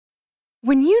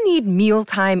When you need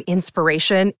mealtime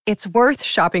inspiration, it's worth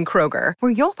shopping Kroger,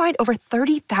 where you'll find over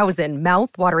 30,000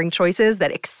 mouth-watering choices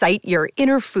that excite your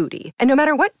inner foodie. And no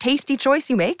matter what tasty choice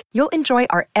you make, you'll enjoy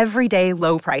our everyday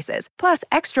low prices, plus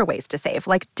extra ways to save,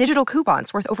 like digital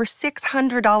coupons worth over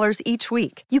 $600 each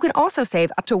week. You can also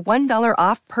save up to $1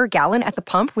 off per gallon at the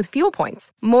pump with fuel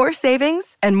points. More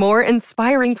savings and more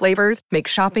inspiring flavors make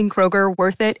shopping Kroger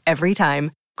worth it every time.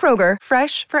 Kroger,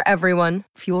 fresh for everyone.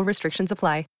 Fuel restrictions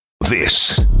apply.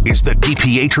 This is the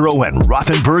DiPietro and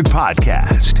Rothenberg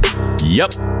podcast.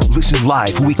 Yep. Listen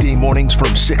live weekday mornings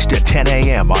from 6 to 10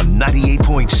 a.m. on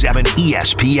 98.7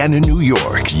 ESPN in New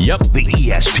York. Yep. The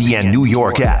ESPN New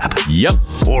York app. Yep.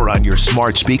 Or on your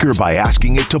smart speaker by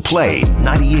asking it to play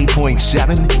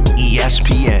 98.7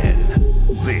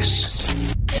 ESPN. This is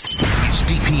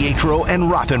DiPietro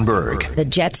and Rothenberg. The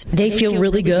Jets, they feel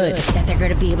really good that they're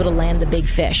going to be able to land the big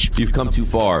fish. You've come too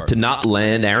far to not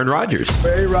land Aaron Rodgers.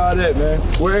 Where A-Rod at, man?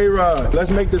 Where A-Rod?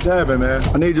 Let's make this happen, man.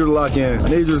 I need you to lock in. I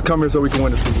need you to come here so we can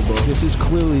win the Super Bowl. This is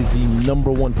clearly the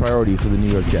number one priority for the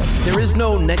New York Jets. There is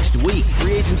no next week.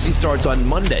 Free agency starts on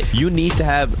Monday. You need to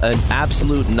have an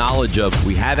absolute knowledge of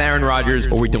we have Aaron Rodgers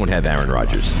or we don't have Aaron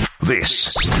Rodgers.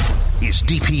 This is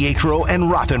DiPietro and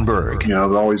Rothenberg. You know,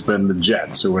 they've always been the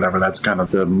Jets or whatever. That's kind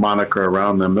of the moniker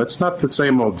around them. That's not the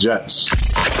same old Jets.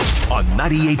 On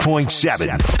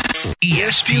 98.7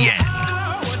 ESPN.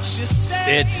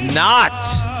 It's not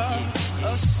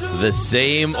the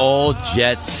same old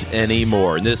Jets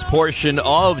anymore. In this portion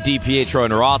of DiPietro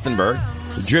and Rothenberg,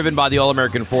 driven by the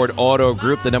All-American Ford Auto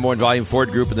Group, the number one volume Ford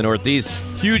group in the Northeast.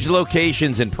 Huge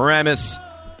locations in Paramus,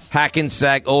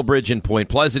 Hackensack, Old Bridge, and Point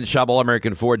Pleasant. Shop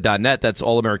allamericanford.net. That's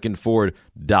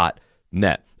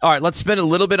allamericanford.net. All right, let's spend a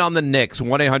little bit on the Knicks.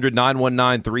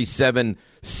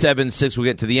 1-800-919-3776. We'll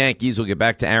get to the Yankees. We'll get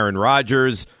back to Aaron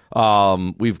Rodgers.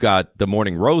 We've got the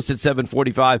morning roast at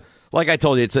 7:45. Like I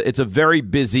told you, it's a very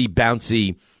busy,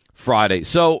 bouncy Friday.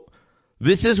 So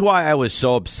this is why I was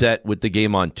so upset with the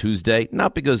game on Tuesday.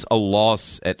 Not because a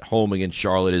loss at home against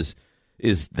Charlotte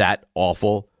is that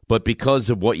awful, but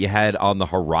because of what you had on the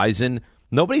horizon.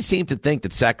 Nobody seemed to think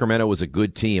that Sacramento was a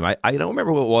good team. I don't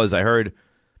remember what it was. I heard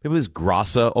it was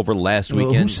Grassa over last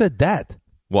weekend. Who said that?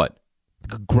 What?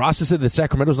 Grassa said that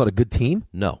Sacramento's not a good team?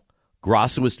 No.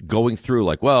 Grassa was going through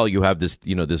like, well, you have this,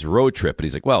 this road trip, and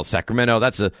he's like, well, Sacramento,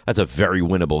 that's a very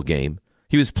winnable game.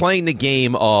 He was playing the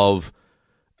game of,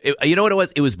 you know what it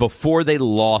was? It was before they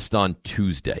lost on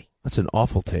Tuesday. That's an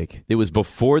awful take. It was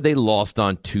before they lost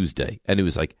on Tuesday, and it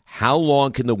was like, how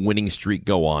long can the winning streak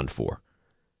go on for?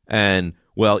 And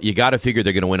well, you got to figure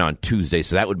they're going to win on Tuesday,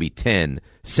 so that would be 10.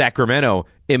 Sacramento,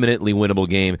 imminently winnable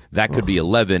game. That could be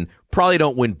 11. Probably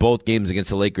don't win both games against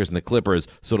the Lakers and the Clippers,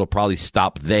 so it'll probably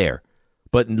stop there.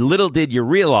 But little did you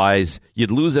realize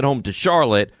you'd lose at home to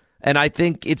Charlotte, and I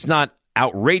think it's not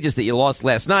outrageous that you lost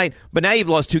last night, but now you've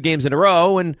lost 2 games in a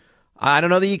row, and I don't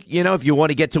know that if you want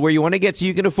to get to where you want to get, so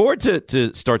you can afford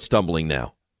to start stumbling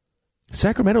now.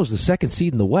 Sacramento's the second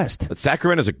seed in the West. But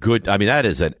Sacramento's that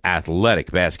is an athletic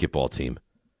basketball team.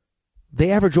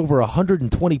 They average over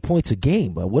 120 points a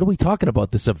game. What are we talking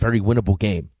about? This is a very winnable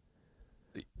game.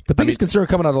 The biggest concern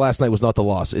coming out of last night was not the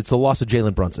loss. It's the loss of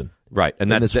Jalen Brunson. Right,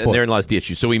 and therein lies the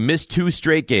issue. So he missed 2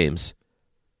 straight games,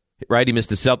 right? He missed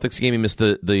the Celtics game. He missed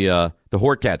the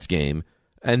Horcats game.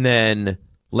 And then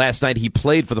last night he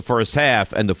played for the first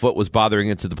half, and the foot was bothering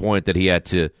him to the point that he had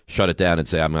to shut it down and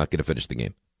say, I'm not going to finish the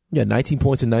game. Yeah, 19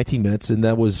 points in 19 minutes, and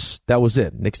that was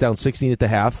it. Knicks down 16 at the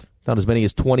half, down as many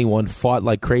as 21, fought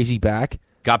like crazy back.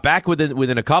 Got back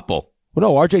within a couple. Well,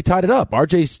 no, RJ tied it up.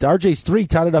 RJ's 3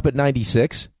 tied it up at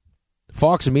 96.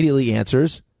 Fox immediately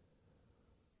answers.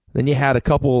 Then you had a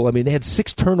couple, they had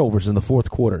 6 turnovers in the fourth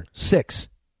quarter. 6.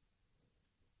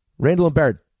 Randall and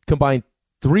Barrett combined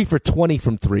 3 for 20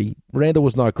 from 3. Randall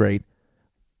was not great.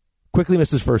 Quickly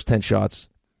missed his first 10 shots.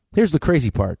 Here's the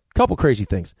crazy part. Couple crazy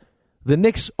things. The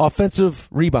Knicks' offensive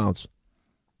rebounds.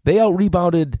 They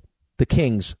out-rebounded the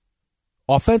Kings.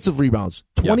 Offensive rebounds,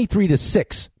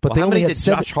 23-6. But they only had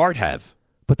Josh Hart have?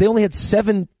 But they only had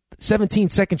 17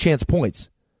 second-chance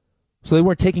points. So they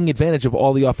weren't taking advantage of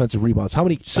all the offensive rebounds. How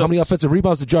many offensive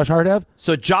rebounds did Josh Hart have?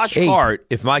 So Josh 8. Hart,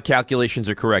 if my calculations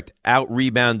are correct,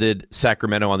 out-rebounded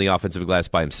Sacramento on the offensive glass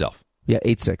by himself. Yeah,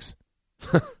 8-6.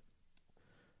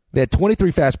 They had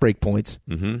 23 fast break points.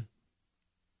 Mm-hmm.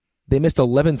 They missed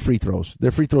 11 free throws.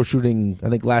 Their free throw shooting, I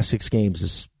think, last 6 games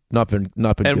has not been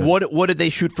good. And what did they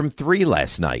shoot from 3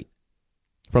 last night?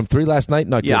 From 3 last night?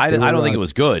 Not good. Yeah, I don't think it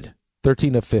was good.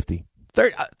 13 of 50.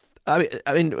 I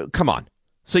mean, come on.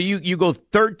 So you go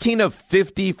 13 of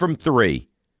 50 from 3,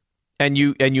 and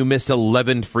you missed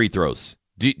 11 free throws.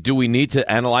 Do we need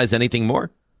to analyze anything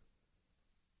more?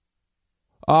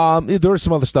 There was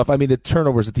some other stuff. I mean, the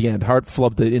turnovers at the end. Hart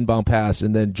flubbed the inbound pass,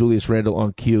 and then Julius Randle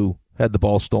on cue had the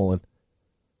ball stolen.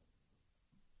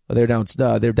 They're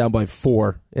down by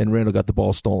 4, and Randle got the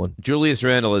ball stolen. Julius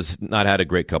Randle has not had a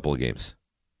great couple of games.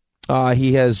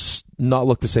 He has not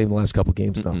looked the same the last couple of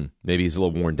games, though. Maybe he's a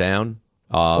little worn down.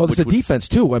 Well, there's the defense,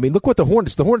 too. I mean, look what the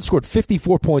Hornets scored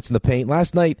 54 points in the paint.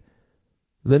 Last night,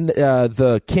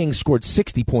 the Kings scored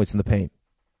 60 points in the paint.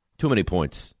 Too many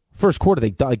points. First quarter,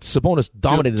 Sabonis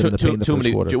dominated them in the paint in the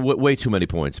first quarter. Way too many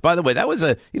points. By the way, that was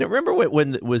remember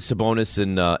when Sabonis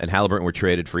and Halliburton were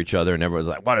traded for each other, and everyone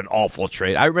was like, what an awful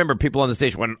trade. I remember people on the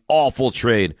station, what an awful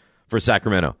trade for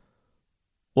Sacramento.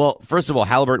 Well, first of all,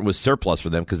 Halliburton was surplus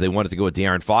for them because they wanted to go with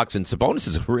De'Aaron Fox, and Sabonis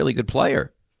is a really good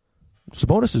player.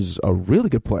 Sabonis is a really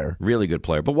good player. Really good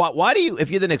player. But why do you, if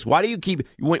you're the Knicks, why do you keep,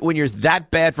 when you're that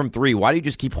bad from three, why do you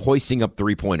just keep hoisting up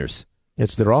three-pointers?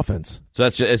 It's their offense. So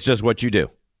it's just what you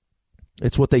do.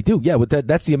 It's what they do. Yeah, but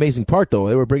that's the amazing part, though.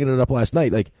 They were bringing it up last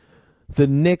night. Like, the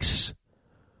Knicks,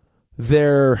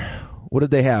 what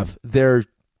did they have? Their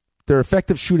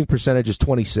effective shooting percentage is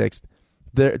 26th.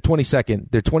 Their 22nd.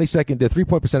 Their 22nd. Their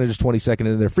 3-point percentage is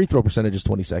 22nd, and their free throw percentage is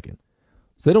 22nd.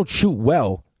 So they don't shoot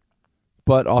well,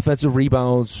 but offensive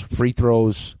rebounds, free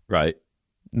throws, right,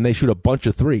 and they shoot a bunch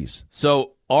of threes.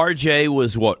 So RJ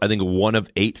was what? I think 1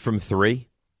 of 8 from 3.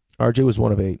 RJ was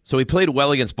 1 of 8. So he played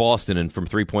well against Boston, and from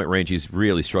 3-point range, he's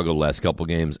really struggled the last couple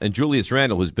games. And Julius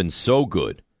Randle, who's been so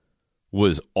good,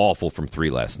 was awful from 3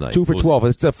 last night. 2 for 12.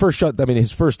 It's the first shot. I mean,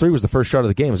 his first 3 was the first shot of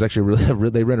the game. It was actually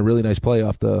they ran a really nice play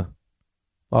off the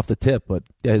tip. But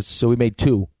yeah, so we made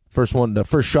 2. The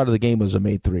first shot of the game was a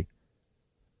made 3.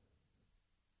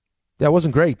 That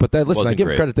wasn't great, but listen, I give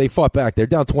them credit. They fought back. They're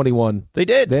down 21. They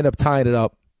did. They ended up tying it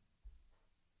up.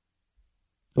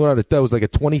 That was like a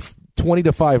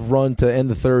 20-5 run to end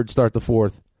the third, start the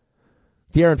fourth.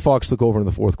 De'Aaron Fox took over in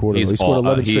the fourth quarter. He scored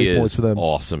 11 straight points for them.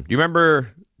 Awesome. You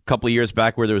remember a couple of years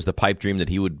back where there was the pipe dream that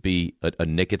he would be a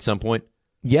Knick at some point?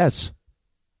 Yes.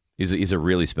 He's a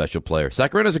really special player.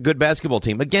 Sacramento's a good basketball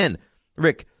team. Again,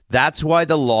 Rick, that's why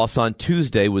the loss on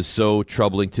Tuesday was so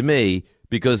troubling to me,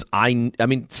 because I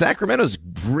mean, Sacramento's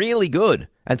really good,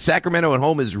 and Sacramento at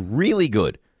home is really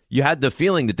good. You had the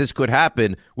feeling that this could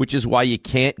happen, which is why you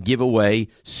can't give away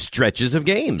stretches of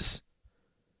games.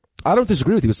 I don't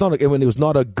disagree with you. It was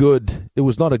not a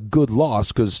good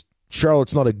loss because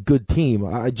Charlotte's not a good team.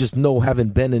 I just know,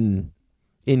 having been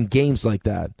in games like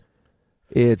that,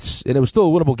 and it was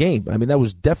still a winnable game. I mean, that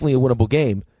was definitely a winnable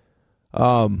game,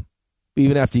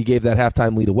 even after you gave that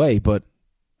halftime lead away. But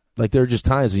like, there are just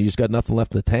times where you just got nothing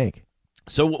left in the tank.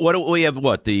 So what do we have?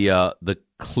 What the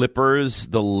Clippers,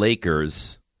 the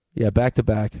Lakers. Yeah,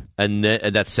 back-to-back. And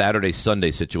then that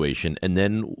Saturday-Sunday situation. And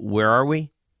then where are we?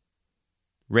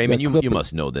 Raymond, you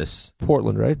must know this.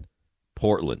 Portland, right?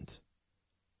 Portland,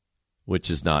 which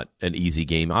is not an easy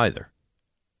game either.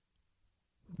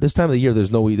 This time of the year, there's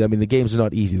no... I mean, the games are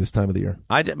not easy this time of the year.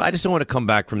 I just don't want to come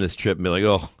back from this trip and be like,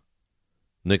 oh,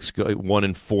 Knicks go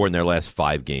 1-4 in their last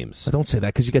 5 games. I don't say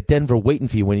that because you got Denver waiting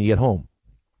for you when you get home.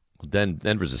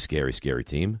 Denver's a scary, scary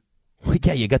team. Well,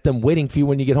 yeah, you got them waiting for you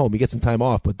when you get home. You get some time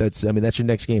off, but that's your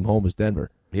next game home is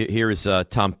Denver. Here is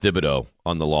Tom Thibodeau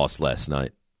on the loss last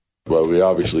night. Well, we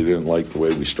obviously didn't like the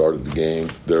way we started the game.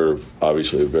 They're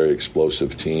obviously a very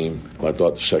explosive team. I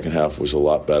thought the second half was a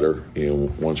lot better.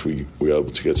 Once we were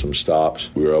able to get some stops,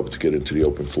 we were able to get into the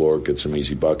open floor, get some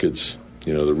easy buckets.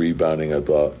 The rebounding, I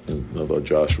thought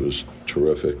Josh was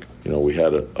terrific. We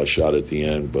had a shot at the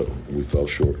end, but we fell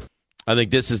short. I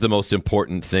think this is the most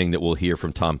important thing that we'll hear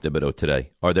from Tom Thibodeau today.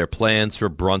 Are there plans for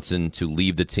Brunson to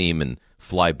leave the team and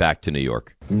fly back to New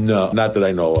York? No, not that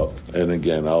I know of. And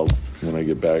again, when I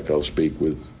get back, I'll speak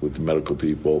with the medical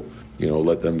people.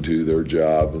 Let them do their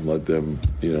job and let them,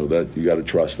 that you got to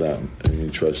trust them and you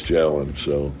trust Jalen.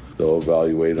 So they'll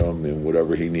evaluate him, and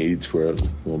whatever he needs,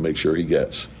 we'll make sure he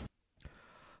gets.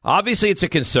 Obviously, it's a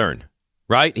concern.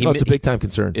 Right? It's a big-time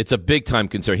concern. It's a big-time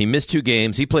concern. He missed 2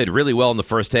 games. He played really well in the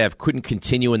first half. Couldn't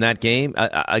continue in that game.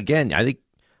 Again, I think,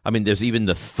 there's even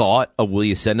the thought of, will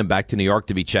you send him back to New York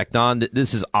to be checked on?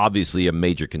 This is obviously a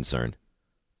major concern.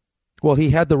 Well, he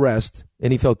had the rest,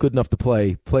 and he felt good enough to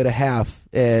play. Played a half,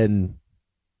 and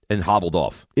hobbled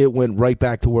off. It went right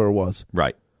back to where it was.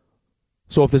 Right.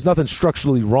 So if there's nothing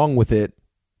structurally wrong with it,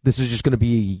 this is just going to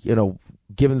be,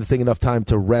 giving the thing enough time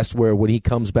to rest where when he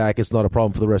comes back, it's not a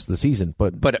problem for the rest of the season.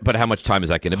 But how much time is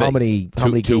that going to be? How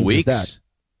many games 2 weeks? Is that?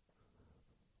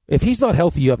 If he's not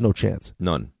healthy, you have no chance.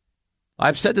 None.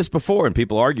 I've said this before, and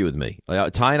people argue with me.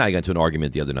 Ty and I got into an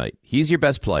argument the other night. He's your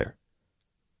best player.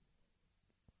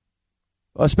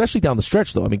 Especially down the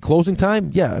stretch, though. Closing time,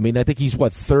 yeah. I think he's,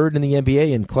 3rd in the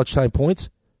NBA in clutch time points?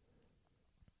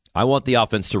 I want the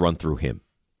offense to run through him.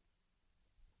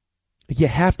 You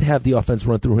have to have the offense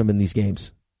run through him in these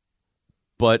games.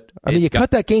 But I mean, you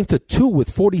cut that game to 2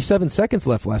 with 47 seconds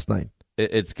left last night.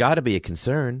 It's got to be a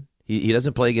concern. He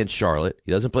doesn't play against Charlotte.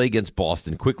 He doesn't play against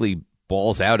Boston. Quickly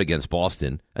balls out against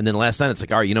Boston. And then last night it's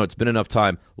like, all right, it's been enough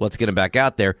time. Let's get him back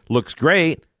out there. Looks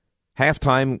great.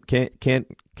 Halftime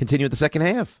can't continue the second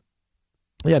half.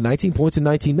 Yeah, 19 points in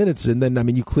 19 minutes. And then, I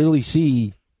mean, you clearly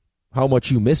see how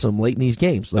much you miss him late in these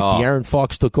games. Like, De'Aaron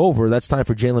Fox took over. That's time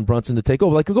for Jalen Brunson to take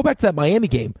over. Like, go back to that Miami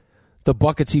game. The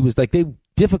buckets he was,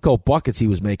 difficult buckets he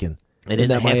was making. And in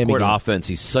that half-court offense,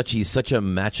 he's such a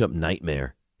matchup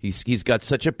nightmare. He's got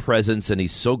such a presence, and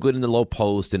he's so good in the low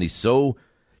post, and he's so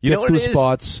gets to his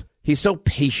spots. He's so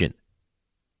patient.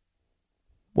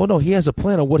 Well, no, he has a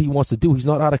plan on what he wants to do. He's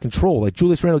not out of control. Like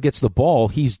Julius Randle gets the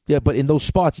ball, but in those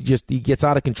spots he gets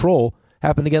out of control.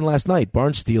 Happened again last night.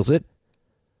 Barnes steals it.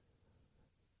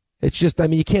 It's just, I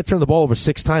mean, you can't turn the ball over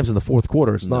 6 times in the fourth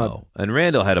quarter. It's not. And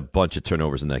Randall had a bunch of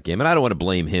turnovers in that game, and I don't want to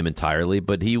blame him entirely,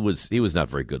 but he was not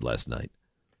very good last night.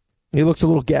 He looks a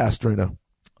little gassed right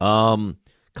now.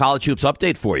 College hoops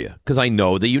update for you, because I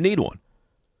know that you need one.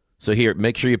 So here,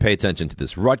 make sure you pay attention to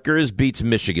this. Rutgers beats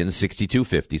Michigan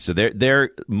 62-50, so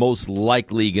they're most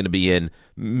likely going to be in.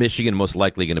 Michigan most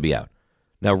likely going to be out.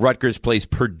 Now, Rutgers plays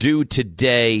Purdue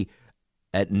today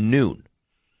at noon.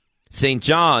 St.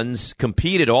 John's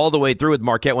competed all the way through with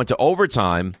Marquette, went to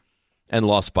overtime, and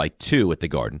lost by 2 at the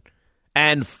Garden.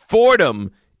 And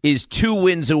Fordham is 2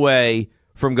 wins away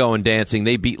from going dancing.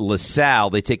 They beat LaSalle.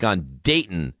 They take on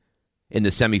Dayton in the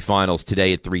semifinals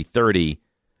today at 3:30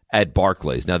 at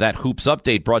Barclays. Now, that Hoops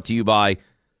Update brought to you by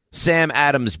Sam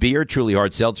Adams Beer, Truly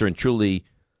Hard Seltzer, and Truly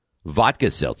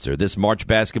Vodka Seltzer. This March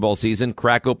basketball season,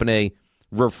 crack open a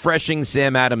refreshing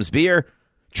Sam Adams Beer,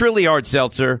 Truly Hard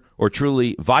Seltzer, or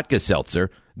Truly Vodka Seltzer,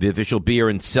 the official beer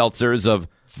and seltzers of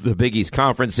the Big East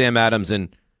Conference. Sam Adams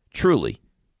and Truly.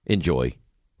 Enjoy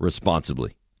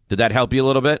responsibly. Did that help you a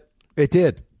little bit? It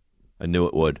did. I knew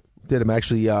it would. I'm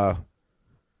actually doing a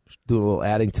little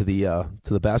adding to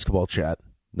the basketball chat.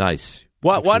 Nice.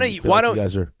 Why don't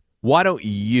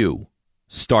you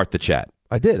start the chat?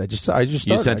 I did. I just started. You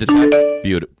sent it.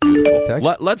 Beautiful.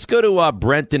 Let's go to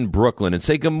Brent in Brooklyn and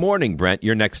say good morning, Brent.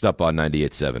 You're next up on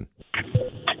 98.7.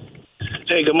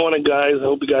 Hey, good morning, guys. I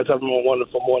hope you guys having a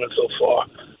wonderful morning so far.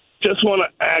 Just want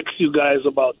to ask you guys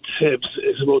about tips.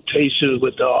 It's rotations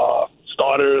with the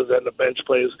starters and the bench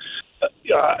players.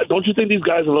 Don't you think these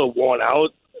guys are a little worn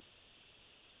out?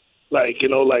 Like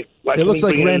it looks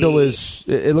like Randall is.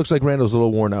 It looks like Randall's a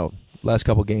little worn out last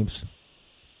couple games.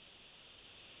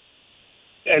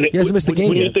 And he hasn't missed a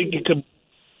game yet.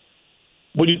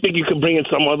 Would you think you could bring in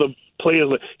some other players,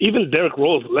 even Derrick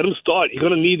Rose? Let him start. You're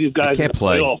going to need these guys. Can't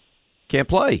play. Can't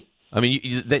play. I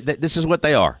mean, this is what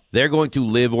they are. They're going to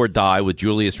live or die with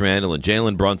Julius Randle and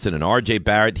Jalen Brunson and R.J.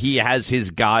 Barrett. He has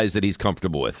his guys that he's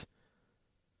comfortable with.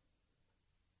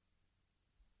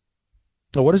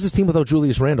 Now, what is this team without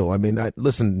Julius Randle? I mean,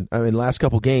 last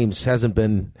couple games hasn't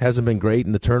been great,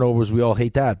 and the turnovers, we all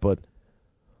hate that. But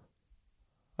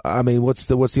I mean, what's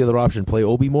the other option? Play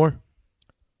Obi more?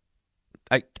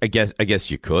 I guess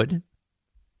you could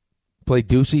play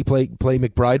Ducey, play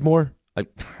McBride more.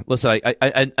 Listen,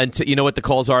 you know what the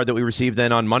calls are that we received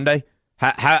then on Monday?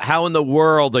 How in the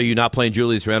world are you not playing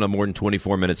Julius Randle more than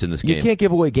 24 minutes in this game? You can't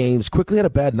give away games. Quickly had a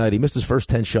bad night. He missed his first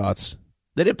 10 shots.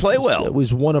 They didn't play well. It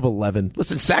was 1 of 11.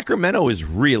 Listen, Sacramento is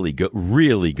really good.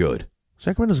 Really good.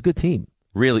 Sacramento's a good team.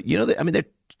 Really,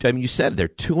 you said they're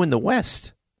 2 in the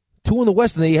West. 2 in the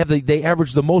West, and they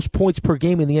average the most points per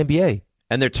game in the NBA.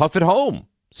 And they're tough at home.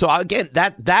 So again,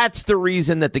 that's the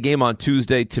reason that the game on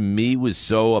Tuesday to me was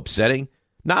so upsetting.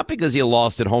 Not because you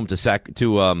lost at home to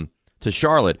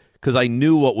Charlotte, because I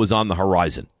knew what was on the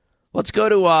horizon. Let's go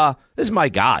to this is my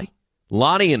guy,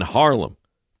 Lonnie in Harlem.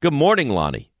 Good morning,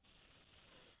 Lonnie.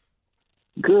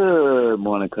 Good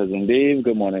morning, Cousin Dave.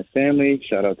 Good morning, family.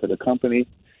 Shout out to the company.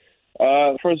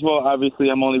 First of all, obviously,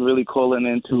 I'm only really calling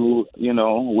in to,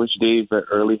 wish Dave an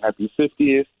early happy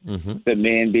 50th. Mm-hmm. The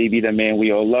man, baby, the man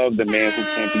we all love, the man who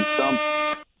can't be stumped,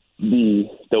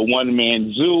 the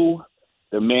one-man zoo,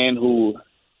 the man who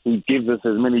gives us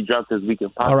as many drops as we can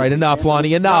possibly. All right, enough,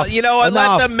 Lonnie, enough. Well, you know what?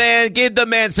 Enough. Give the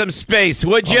man some space,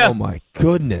 would you? Oh, my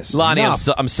goodness. Lonnie,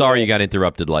 I'm sorry you got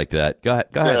interrupted like that. Go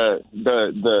ahead.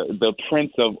 The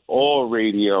prince of all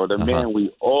radio, the man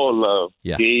we all love,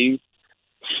 Dave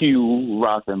Hugh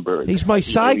Rothenberg. He's my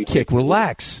sidekick.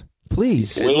 Relax,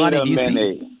 please.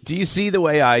 Lonnie, do you see the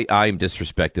way I'm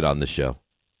disrespected on the show?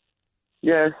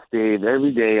 Yes, Dave.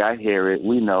 Every day I hear it.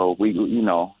 We know.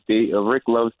 Rick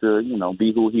loves to,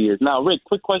 be who he is. Now, Rick,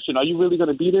 quick question: are you really going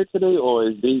to be there today, or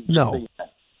is Dave?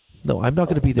 No, I'm not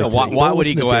going to be there. No, today. why Don't would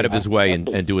he listen to go out Dave. of his way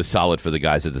and do a solid for the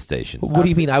guys at the station? What do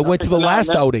you mean? I went to the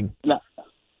last outing.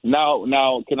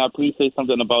 Now, can I please say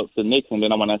something about the Knicks, and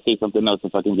then I want to say something else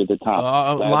if I can get the time.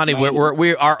 Lonnie,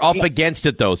 we are up against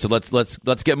it though, so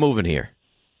let's get moving here.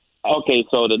 Okay,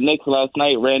 so the Knicks last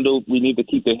night, Randall, we need to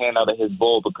keep the hand out of his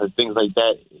bowl because things like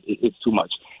that, it's too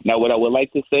much. Now, what I would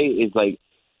like to say is, like,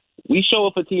 we show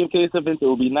up for TMK's events. It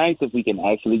would be nice if we can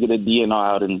actually get a DNR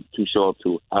out and to show up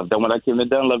to. I've done what I can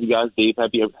have done. Love you guys. Dave,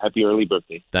 happy early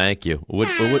birthday. Thank you. You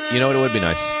know what? It would be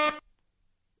nice.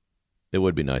 It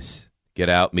would be nice. Get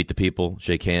out, meet the people,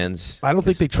 shake hands. I don't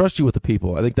think they trust you with the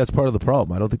people. I think that's part of the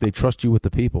problem. I don't think they trust you with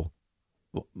the people.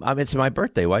 Well, I mean, it's my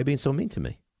birthday. Why are you being so mean to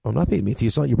me? I'm not being mean to you.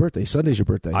 It's not your birthday. Sunday's your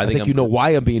birthday. I think I'm, you know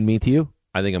why I'm being mean to you.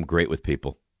 I think I'm great with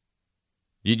people.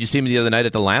 Did you see me the other night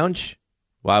at the lounge?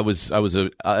 Well,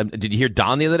 did you hear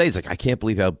Don the other day? He's like, I can't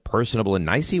believe how personable and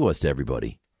nice he was to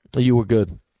everybody. You were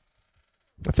good.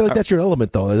 I feel like that's your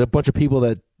element, though. There's a bunch of people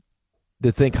that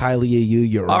think highly of you.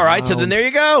 You're all right. So then there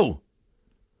you go.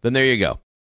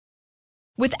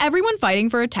 With everyone fighting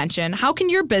for attention, how can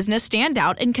your business stand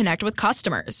out and connect with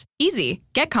customers? Easy.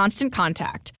 Get Constant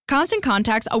Contact. Constant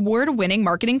Contact's award-winning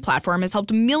marketing platform has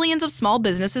helped millions of small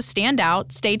businesses stand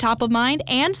out, stay top of mind,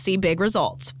 and see big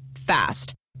results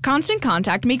fast. Constant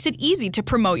Contact makes it easy to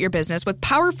promote your business with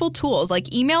powerful tools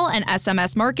like email and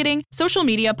SMS marketing, social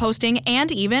media posting,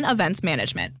 and even events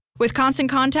management. With Constant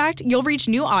Contact, you'll reach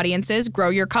new audiences, grow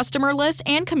your customer list,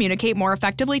 and communicate more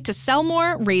effectively to sell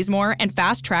more, raise more, and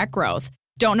fast-track growth.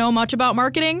 Don't know much about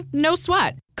marketing? No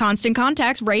sweat. Constant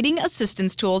Contact's writing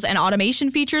assistance tools and automation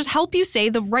features help you say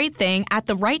the right thing at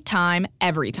the right time,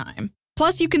 every time.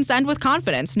 Plus, you can send with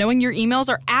confidence, knowing your emails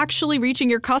are actually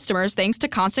reaching your customers thanks to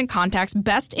Constant Contact's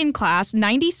best-in-class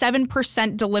 97%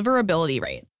 deliverability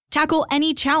rate. Tackle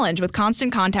any challenge with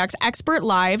Constant Contact's expert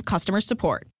live customer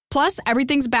support. Plus,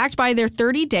 everything's backed by their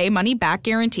 30-day money-back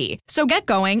guarantee. So get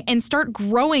going and start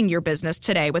growing your business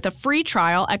today with a free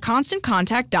trial at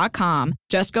ConstantContact.com.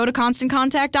 Just go to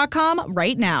ConstantContact.com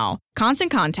right now.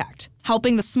 Constant Contact,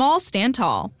 helping the small stand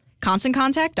tall.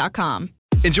 ConstantContact.com.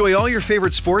 Enjoy all your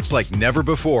favorite sports like never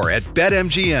before at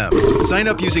BetMGM. Sign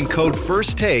up using code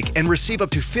FIRSTTAKE and receive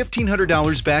up to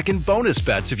 $1,500 back in bonus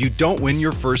bets if you don't win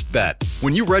your first bet.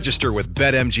 When you register with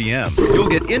BetMGM, you'll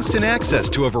get instant access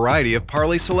to a variety of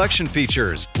parlay selection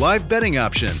features, live betting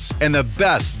options, and the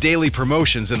best daily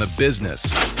promotions in the business.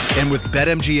 And with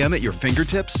BetMGM at your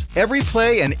fingertips, every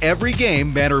play and every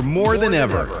game matter more than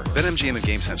ever. BetMGM and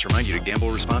GameSense remind you to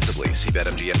gamble responsibly. See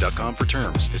BetMGM.com for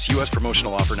terms. This U.S.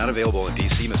 promotional offer not available in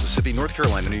D.C., Mississippi, North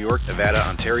Carolina, New York, Nevada,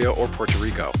 Ontario, or Puerto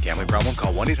Rico. Gambling problem?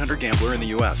 Call 1-800-GAMBLER in the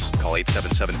U.S. Call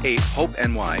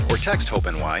 877-8-HOPE-NY or text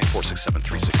HOPE-NY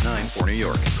 467-369 for New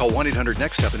York. Call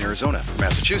 1-800-NEXT-STEP in Arizona. For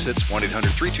Massachusetts,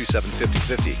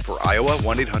 1-800-327-5050. For Iowa,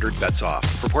 1-800-BETS-OFF.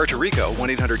 For Puerto Rico,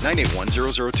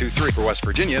 1-800-981-0023. For West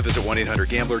Virginia, visit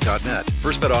 1-800-GAMBLER.net.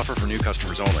 First bet offer for new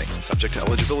customers only. Subject to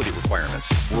eligibility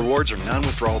requirements. Rewards are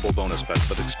non-withdrawable bonus bets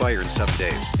that expire in 7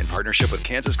 days. In partnership with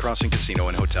Kansas Crossing Casino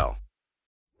and Hotel.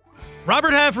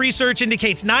 Robert Half research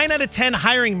indicates 9 out of 10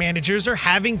 hiring managers are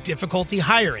having difficulty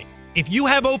hiring. If you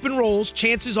have open roles,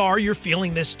 chances are you're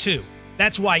feeling this too.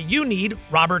 That's why you need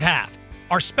Robert Half.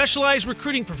 Our specialized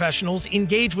recruiting professionals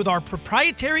engage with our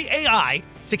proprietary AI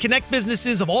to connect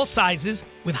businesses of all sizes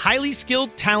with highly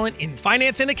skilled talent in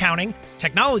finance and accounting,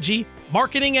 technology,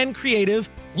 marketing and creative,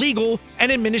 legal,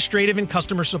 and administrative and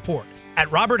customer support.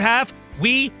 At Robert Half,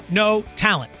 we know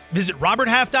talent. Visit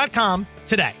roberthalf.com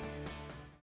today.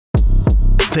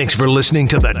 Thanks for listening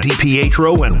to the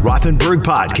DiPietro and Rothenberg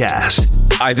podcast.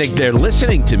 I think they're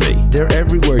listening to me. They're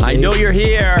everywhere, Dave. I know you're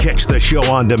here. Catch the show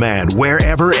on demand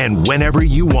wherever and whenever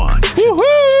you want.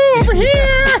 Woohoo! Over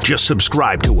here! Just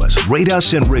subscribe to us, rate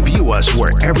us, and review us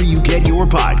wherever you get your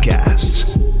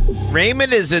podcasts.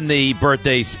 Raymond is in the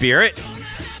birthday spirit.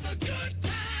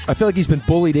 I feel like he's been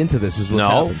bullied into this is what's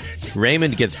happened.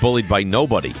 Raymond gets bullied by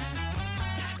nobody.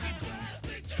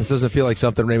 This doesn't feel like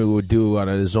something Raymond would do on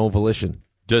his own volition.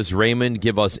 Does Raymond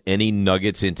give us any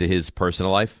nuggets into his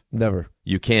personal life? Never.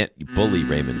 You can't bully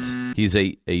Raymond. He's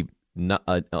an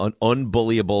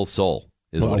unbullyable soul.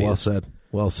 Well said.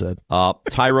 Well said.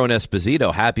 Tyrone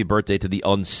Esposito, happy birthday to the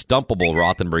unstumpable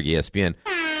Rothenberg ESPN.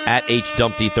 At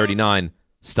HDumpty39,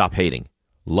 stop hating.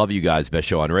 Love you guys. Best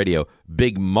show on radio.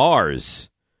 Big Mars.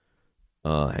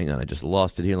 Hang on, I just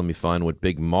lost it here. Let me find what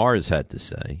Big Mars had to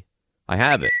say. I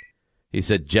have it. He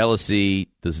said, jealousy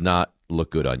does not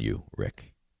look good on you, Rick.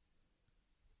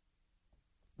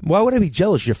 Why would I be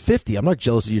jealous? You're 50. I'm not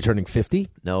jealous that you're turning 50.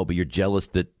 No, but you're jealous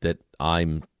that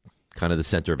I'm kind of the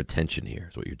center of attention here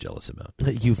is what you're jealous about.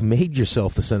 You've made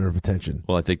yourself the center of attention.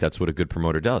 Well, I think that's what a good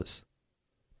promoter does.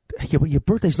 Yeah, but your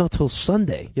birthday's not till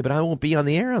Sunday. Yeah, but I won't be on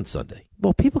the air on Sunday.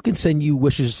 Well, people can send you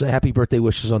happy birthday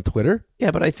wishes on Twitter.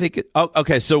 Yeah, but I think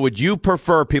okay, so would you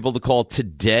prefer people to call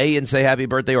today and say happy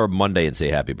birthday or Monday and say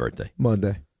happy birthday?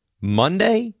 Monday.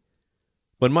 Monday?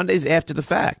 But Monday's after the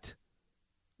fact.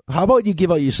 How about you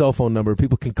give out your cell phone number?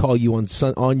 People can call you on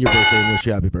your birthday and wish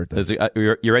you happy birthday.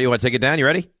 You ready? You want to take it down? You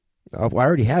ready? I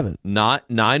already have it. Not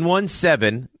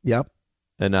 917. Yep.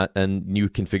 And you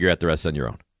can figure out the rest on your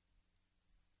own.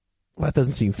 Well, that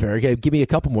doesn't seem fair. Okay, give me a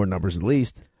couple more numbers at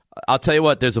least. I'll tell you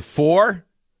what. There's a 4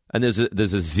 and there's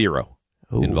a 0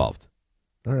 involved.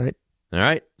 All right. All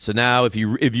right. So now, if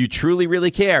you truly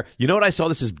really care, you know what I saw?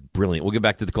 This is brilliant. We'll get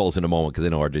back to the calls in a moment because I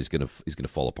know RJ's gonna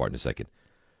fall apart in a second.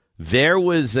 There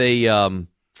was a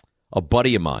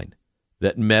buddy of mine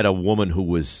that met a woman who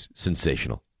was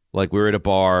sensational. Like, we were at a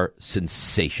bar,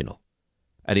 sensational,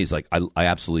 and he's like, I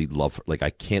absolutely love her. Like, I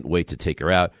can't wait to take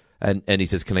her out. And he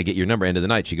says, can I get your number? End of the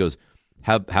night. She goes,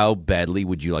 how badly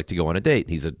would you like to go on a date?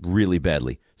 He said, really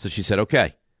badly. So she said,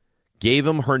 okay. Gave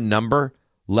him her number,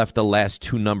 left the last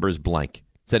 2 numbers blank.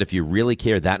 Said, if you really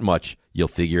care that much, you'll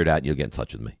figure it out and you'll get in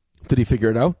touch with me. Did he figure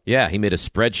it out? Yeah, he made a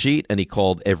spreadsheet and he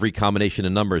called every combination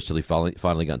of numbers till he finally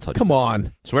got in touch with me. Come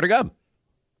on. Swear to God.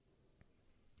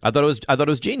 I thought it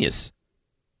was genius.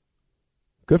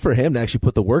 Good for him to actually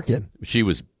put the work in. She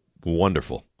was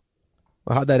wonderful.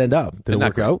 Well, how'd that end up? Did it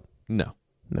work out? No.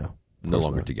 No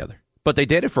longer together. But they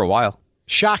dated for a while.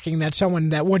 Shocking that someone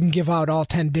that wouldn't give out all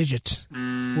 10 digits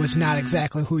was not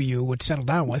exactly who you would settle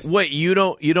down with. Wait, you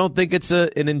don't think it's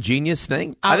an ingenious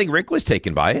thing? I think Rick was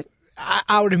taken by it.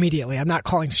 Out immediately. I'm not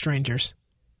calling strangers.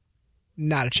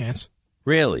 Not a chance.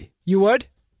 Really? You would?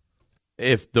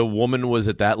 If the woman was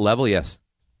at that level, yes.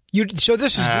 So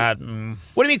this is... What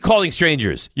do you mean calling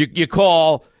strangers? You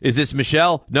call, is this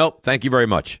Michelle? Nope, thank you very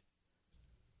much.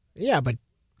 Yeah, but...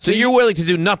 So you're willing to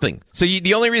do nothing. So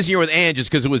the only reason you're with Ange is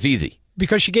because it was easy.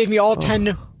 Because she gave me all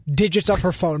 10 digits of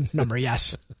her phone number,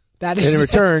 yes. That is. And in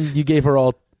return, you gave her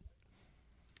all...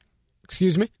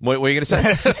 Excuse me? What were you going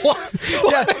to say?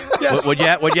 Yes.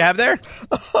 What'd you have there?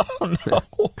 Oh,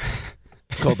 no.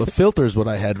 It's called the filters, what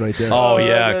I had right there. Oh,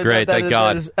 yeah, great. Thank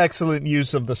God. That is excellent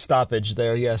use of the stoppage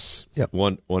there, yes. Yep.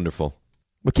 Wonderful.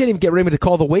 We can't even get Raymond to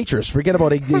call the waitress. Forget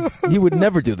about it. He would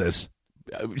never do this.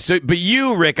 So, but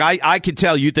you, Rick, I could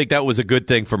tell you think that was a good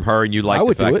thing from her, and you like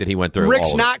the fact that he went through Rick's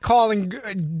all of not calling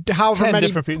however 10 many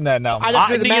different people. No.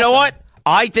 You know what?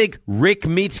 I think Rick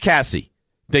meets Cassie.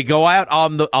 They go out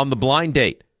on the blind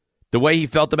date. The way he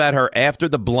felt about her after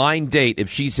the blind date, if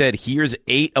she said, "Here's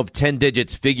 8 of 10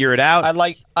 digits, figure it out,"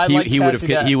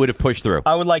 he would have pushed through.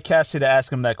 I would like Cassie to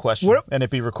ask him that question and it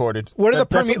be recorded. What are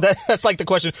that's like the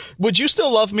question. Would you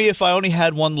still love me if I only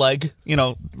had one leg?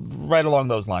 Right along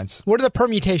those lines. What are the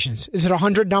permutations? Is it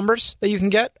 100 numbers that you can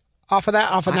get off of that?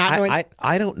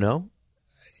 I don't know.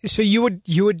 So you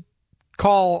would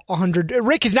call 100.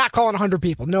 Rick is not calling 100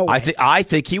 people. No way. I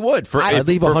think he would. I'd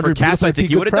leave 100 Cass, people. I think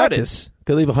he would have done it.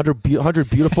 Could leave 100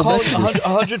 beautiful messages.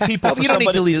 100 people you don't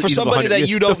need to leave for somebody that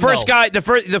you don't know.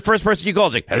 The first person you call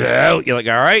is like, hello. You're like,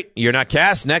 all right, you're not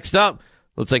Cass. Next up,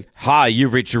 it's like, hi,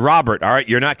 you've reached Robert. All right,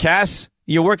 you're not Cass.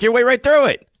 You work your way right through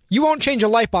it. You won't change a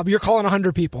light bulb. You're calling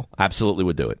 100 people. Absolutely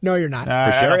would do it. No, you're not.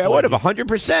 For sure, I would have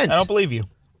 100%. I don't believe you.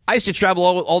 I used to travel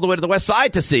all the way to the west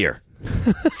side to see her.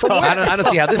 I don't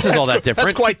see how this is all that different.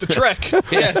 That's quite the trick.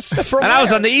 Yes. And I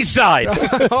was on the east side.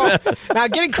 Now,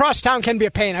 getting crosstown can be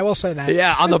a pain. I will say that.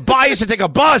 Yeah, on the I used to take a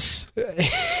bus.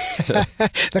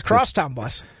 The crosstown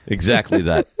bus. Exactly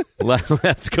that.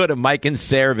 Let's go to Mike in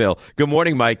Sayreville. Good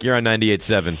morning, Mike. You're on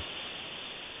 98.7.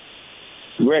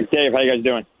 Rick, Dave, how you guys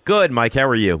doing? Good, Mike. How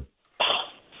are you?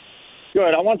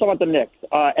 Good. I want to talk about the Knicks.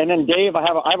 And then, Dave, I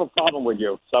have a problem with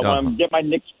you. So I want to get my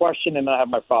Knicks question, and then I have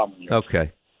my problem with you.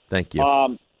 Okay. Thank you.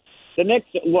 The Knicks,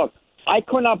 look, I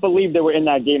could not believe they were in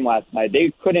that game last night.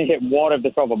 They couldn't hit water if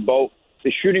they fell off a boat.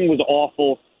 The shooting was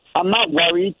awful. I'm not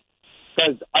worried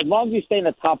because as long as you stay in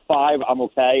the top 5, I'm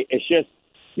okay. It's just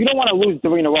you don't want to lose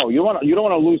 3 in a row. You don't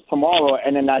want to lose tomorrow,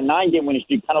 and then that 9-game winning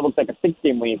streak kind of looks like a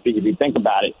 6-game winning streak if you think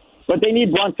about it. But they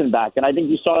need Brunson back, and I think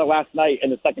you saw that last night in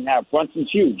the second half. Brunson's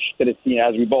huge to this team,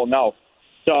 as we both know.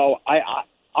 So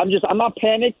I'm not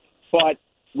panicked, but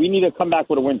we need to come back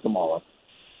with a win tomorrow.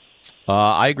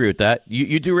 I agree with that.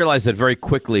 You do realize that very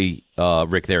quickly,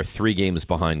 Rick, they're 3 games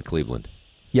behind Cleveland.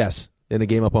 Yes, in a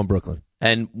game up on Brooklyn.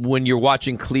 And when you're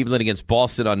watching Cleveland against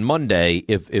Boston on Monday,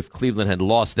 if Cleveland had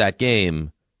lost that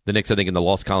game, the Knicks, I think, in the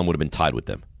loss column would have been tied with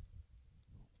them.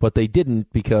 But they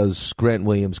didn't because Grant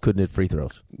Williams couldn't hit free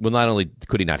throws. Well, not only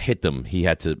could he not hit them, he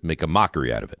had to make a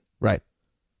mockery out of it. Right.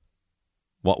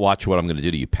 Watch what I'm going to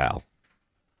do to you, pal.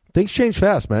 Things change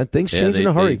fast, man. Things change in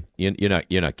a hurry. You're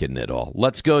not kidding at all.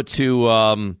 Let's go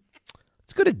to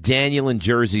Daniel in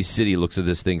Jersey City. Looks at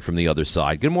this thing from the other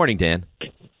side. Good morning, Dan.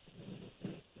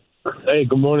 Hey,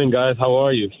 good morning, guys. How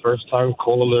are you? First time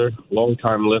caller, long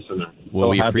time listener. Well,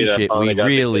 we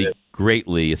really it.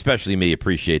 greatly, especially me,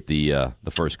 appreciate the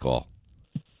first call.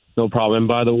 No problem. And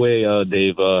by the way,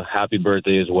 Dave, happy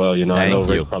birthday as well. You know, Thank I know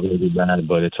you. Rick's probably gonna be mad,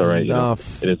 but it's all right. You know,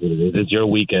 it is what it is. It's your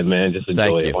weekend, man. Just enjoy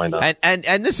Thank it. you. Why not?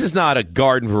 And this is not a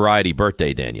garden variety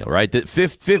birthday, Daniel, right? The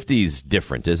 50's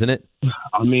different, isn't it?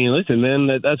 I mean, listen, man,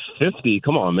 that's 50.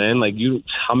 Come on, man. Like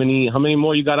how many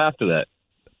more you got after that?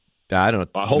 I don't know.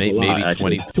 I hope Maybe a lot,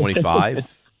 20,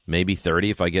 25, maybe 30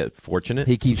 if I get fortunate.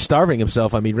 He keeps starving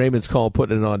himself. I mean, Raymond's calling,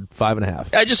 putting it on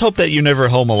 5.5. I just hope that you're never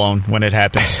home alone when it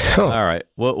happens. All right.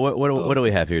 What do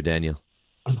we have here, Daniel?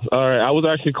 All right, I was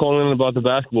actually calling in about the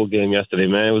basketball game yesterday,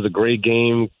 man. It was a great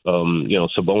game. You know,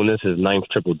 Sabonis, his 9th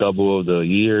triple-double of the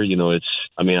year. You know, I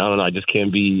don't know. I just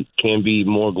can't be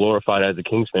more glorified as a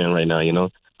Kings fan right now, you know.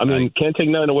 I mean, can't take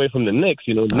nothing away from the Knicks,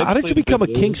 you know. How did you become a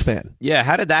Kings fan? Yeah,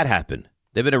 how did that happen?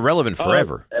 They've been irrelevant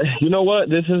forever. You know what?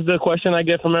 This is the question I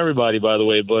get from everybody, by the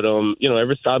way. But, you know,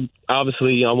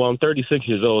 obviously, I'm 36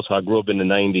 years old, so I grew up in the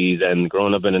 90s. And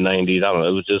growing up in the 90s, I don't know,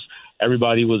 it was just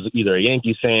everybody was either a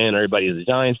Yankees fan, everybody was a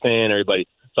Giants fan,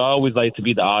 So I always liked to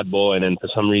be the oddball. And then for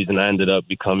some reason, I ended up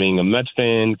becoming a Mets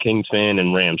fan, Kings fan,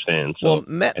 and Rams fan. So, well,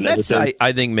 Mets,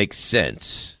 I think, makes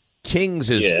sense. Kings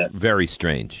is very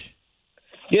strange.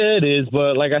 Yeah, it is,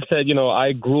 but like I said, you know,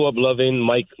 I grew up loving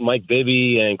Mike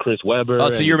Bibby and Chris Webber. Oh,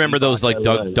 so you remember those like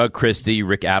Doug Christie,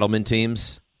 Rick Adelman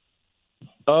teams?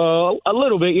 A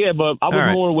little bit, yeah, but I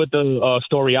was more with the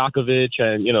Stojakovic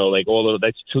and, you know, like all of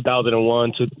that's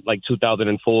 2001 to like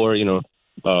 2004, you know,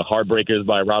 Heartbreakers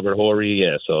by Robert Horry.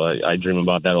 Yeah, so I dream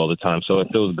about that all the time. So it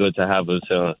feels good to have us,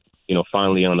 you know,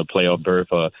 finally on the playoff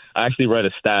berth. I actually read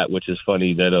a stat, which is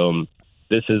funny, that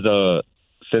this is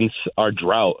since our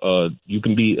drought, you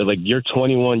can be like you're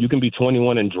 21. You can be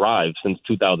 21 and drive since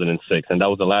 2006, and that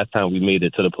was the last time we made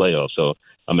it to the playoffs. So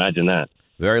imagine that.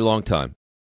 Very long time.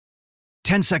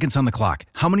 10 seconds on the clock.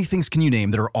 How many things can you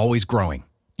name that are always growing?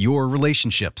 Your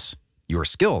relationships, your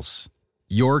skills,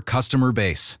 your customer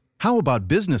base. How about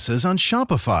businesses on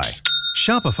Shopify?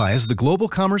 Shopify is the global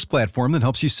commerce platform that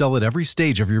helps you sell at every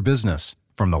stage of your business.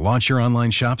 From the launch your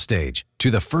online shop stage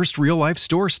to the first real-life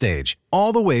store stage,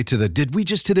 all the way to the did we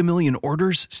just hit a million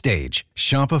orders stage,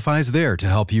 Shopify's there to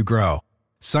help you grow.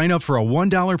 Sign up for a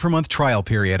 $1 per month trial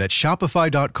period at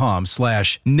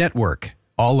shopify.com/network,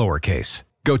 all lowercase.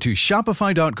 Go to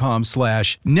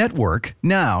shopify.com/network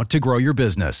now to grow your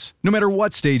business, no matter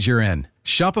what stage you're in.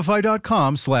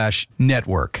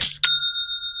 Shopify.com/network.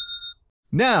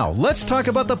 Now, let's talk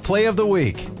about the play of the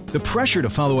week. The pressure to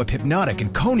follow up Hypnotic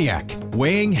and Cognac,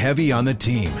 weighing heavy on the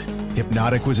team.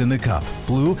 Hypnotic was in the cup,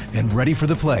 blue, and ready for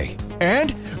the play.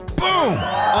 And boom!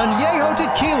 Añejo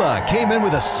Tequila came in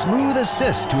with a smooth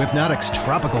assist to Hypnotic's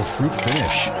tropical fruit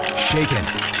finish. Shaken,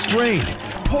 strained,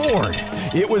 poured.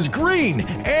 It was green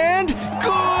and good!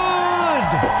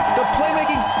 The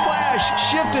playmaking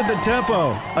splash shifted the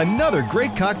tempo. Another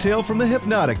great cocktail from the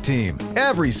Hypnotic team.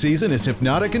 Every season is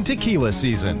Hypnotic and Tequila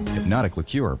season. Hypnotic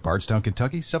Liqueur, Bardstown,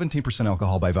 Kentucky, 17%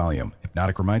 alcohol by volume.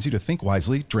 Hypnotic reminds you to think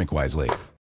wisely, drink wisely.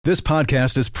 This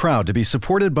podcast is proud to be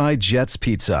supported by Jets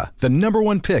Pizza, the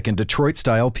 #1 pick in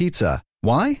Detroit-style pizza.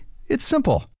 Why? It's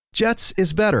simple. Jets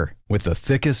is better. With the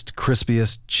thickest,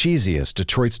 crispiest, cheesiest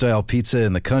Detroit-style pizza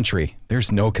in the country,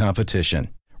 there's no competition.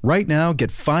 Right now,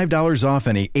 get $5 off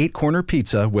any 8-corner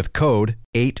pizza with code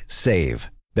 8SAVE.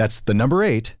 That's the number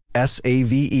 8,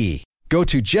 SAVE. Go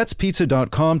to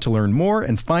jetspizza.com to learn more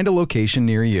and find a location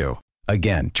near you.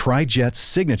 Again, try Jet's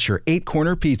signature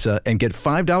 8-corner pizza and get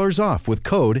 $5 off with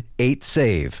code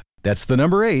 8SAVE. That's the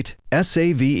number 8,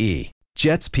 SAVE.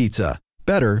 Jet's Pizza.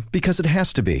 Better because it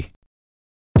has to be.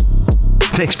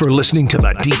 Thanks for listening to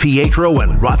the DiPietro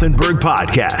and Rothenberg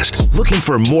podcast. Looking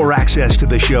for more access to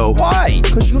the show? Why?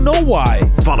 Because you know why.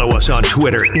 Follow us on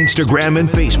Twitter, Instagram, and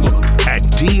Facebook at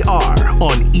DR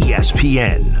on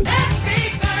ESPN.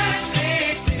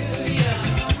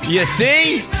 You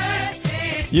see?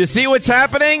 You see what's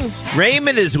happening?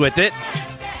 Raymond is with it.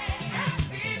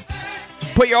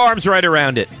 Put your arms right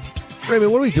around it.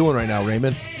 Raymond, what are we doing right now,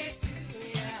 Raymond?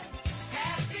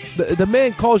 The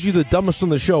man calls you the dumbest on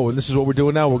the show, and this is what we're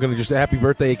doing now. We're going to just happy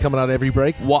birthday coming out every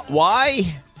break.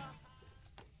 Why?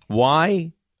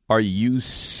 Why are you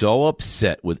so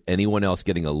upset with anyone else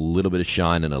getting a little bit of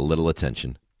shine and a little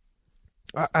attention?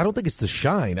 I don't think it's the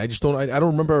shine. I just don't. I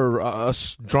don't remember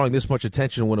us drawing this much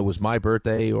attention when it was my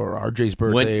birthday or RJ's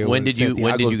birthday. When did you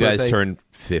guys turn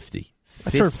 50? I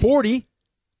turned 40.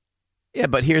 Yeah,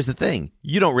 but here's the thing.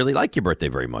 You don't really like your birthday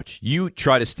very much. You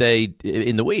try to stay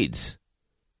in the weeds.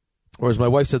 Or as my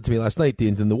wife said to me last night,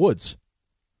 in the woods.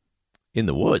 In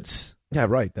the woods? Yeah,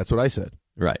 right. That's what I said.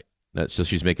 Right. So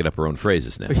she's making up her own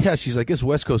phrases now. Yeah, she's like, this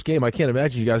West Coast game, I can't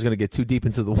imagine you guys are going to get too deep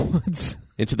into the woods.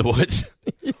 Into the woods?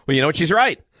 Well, you know what? She's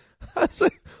right. I was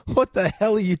like, what the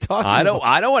hell are you talking about?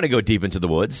 I don't want to go deep into the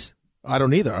woods. I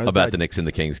don't either. About the Knicks and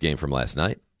the Kings game from last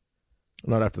night.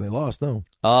 Not after they lost, no.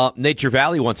 Nature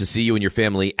Valley wants to see you and your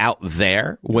family out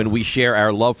there. When we share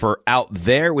our love for out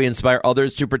there, we inspire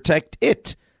others to protect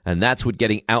it. And that's what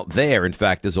getting out there, in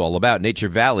fact, is all about. Nature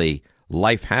Valley,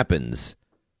 life happens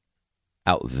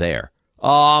out there.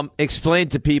 Explain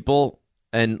to people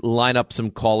and line up some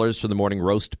callers for the morning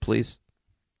roast, please.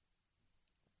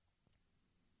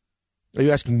 Are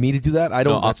you asking me to do that?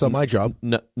 That's not my job.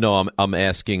 No, I'm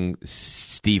asking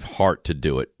Steve Hart to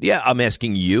do it. Yeah, I'm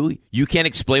asking you. You can't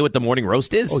explain what the morning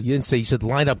roast is? Oh, you didn't say, you said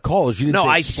line up callers. You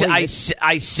didn't say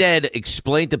I said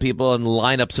explain to people and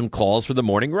line up some calls for the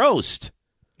morning roast.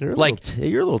 You're a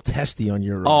little testy on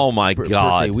your oh my God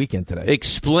birthday weekend today.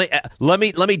 Explain. Let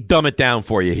me dumb it down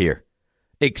for you here.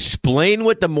 Explain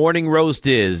what the morning roast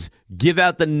is. Give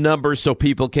out the number so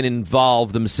people can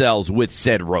involve themselves with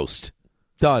said roast.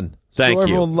 Done. Thank you.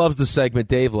 Everyone loves the segment.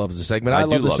 Dave loves the segment. I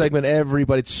love the segment.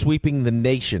 Everybody, it's sweeping the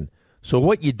nation. So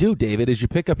what you do, David, is you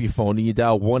pick up your phone and you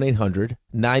dial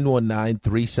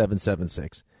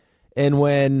 1-800-919-3776. And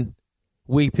when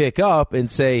we pick up and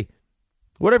say,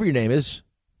 whatever your name is,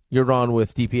 you're on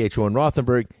with DPHO and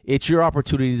Rothenberg, it's your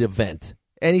opportunity to vent.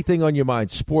 Anything on your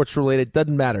mind, sports related,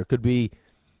 doesn't matter. Could be,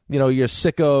 you're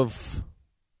sick of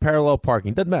parallel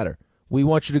parking, doesn't matter. We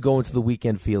want you to go into the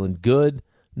weekend feeling good.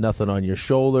 Nothing on your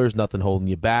shoulders, nothing holding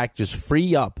you back. Just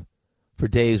free up for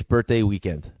Dave's birthday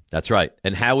weekend. That's right.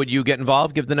 And how would you get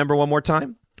involved? Give the number one more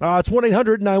time. It's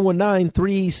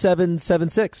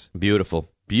 1-800-919-3776.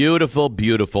 Beautiful. Beautiful,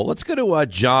 beautiful. Let's go to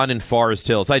John in Forest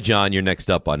Hills. Hi, John. You're next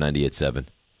up on 98.7.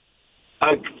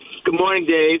 Good morning,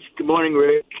 Dave. Good morning,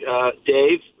 Rick.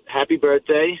 Dave, happy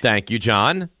birthday. Thank you,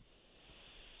 John.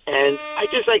 And I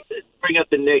just like to bring up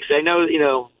the Knicks. I know,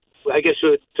 I guess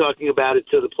we're talking about it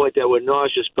to the point that we're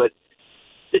nauseous, but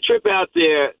the trip out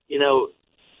there,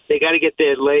 they got to get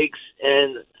their legs,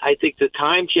 and I think the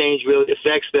time change really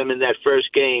affects them in that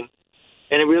first game,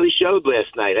 and it really showed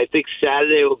last night. I think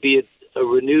Saturday will be a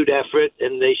renewed effort,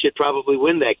 and they should probably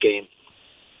win that game.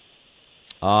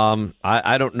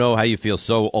 I don't know how you feel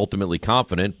so ultimately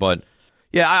confident, but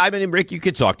yeah, I mean, Rick, you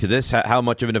could talk to this. How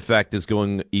much of an effect is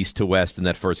going east to west in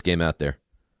that first game out there?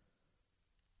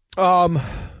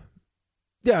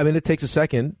 Yeah, I mean, it takes a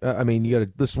second. I mean, you got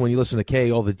to listen when you listen to Kay,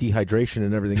 all the dehydration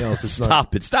and everything else. It's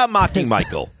Stop mocking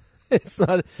Michael. It's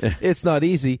not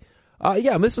easy.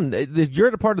 Yeah, listen, you're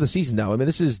at a part of the season now. I mean,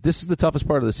 this is the toughest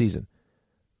part of the season.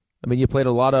 I mean, you played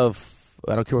a lot of,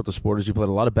 I don't care what the sport is, you played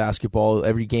a lot of basketball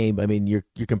every game. I mean, you're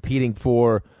competing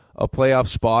for a playoff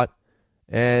spot,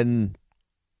 and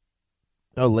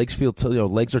legs feel,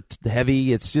 legs are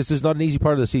heavy. It's not an easy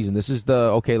part of the season. This is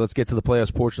let's get to the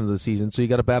playoffs portion of the season, so you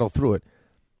got to battle through it.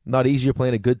 Not easy. You're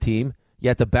playing a good team. You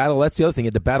had to battle. That's the other thing. You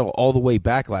had to battle all the way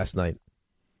back last night.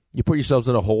 You put yourselves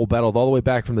in a hole, battled all the way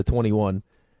back from the 21,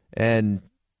 and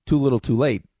too little, too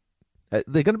late.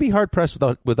 They're going to be hard pressed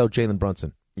without Jalen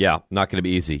Brunson. Yeah, not going to be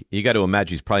easy. You got to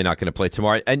imagine he's probably not going to play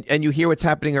tomorrow. And you hear what's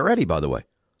happening already, by the way.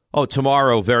 Oh,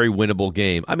 tomorrow, very winnable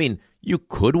game. I mean, you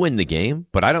could win the game,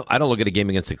 but I don't look at a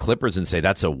game against the Clippers and say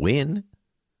that's a win.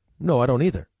 No, I don't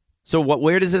either. So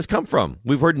where does this come from?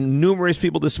 We've heard numerous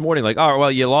people this morning like, oh,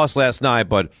 well, you lost last night,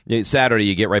 but Saturday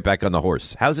you get right back on the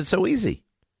horse. How's it so easy?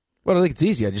 Well, I think it's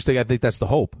easy. I think that's the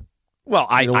hope. Well,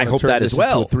 I hope that as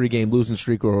well. Into a 3-game losing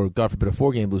streak, or God forbid, a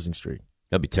 4-game losing streak.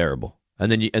 That'd be terrible.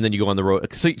 And then you go on the road.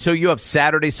 So you have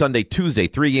Saturday, Sunday, Tuesday,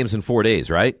 3 games in 4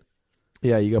 days, right?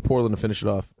 Yeah, you got Portland to finish it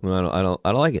off. Well, I don't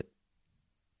like it.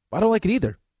 I don't like it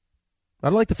either. I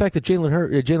don't like the fact that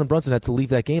Jalen Brunson had to leave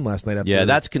that game last night. Yeah,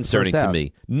 that's concerning to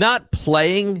me. Not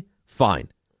playing, fine,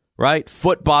 right?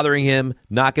 Foot bothering him,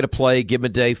 not going to play, give him a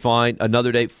day, fine.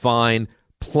 Another day, fine.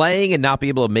 Playing and not be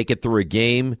able to make it through a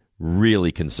game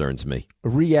really concerns me.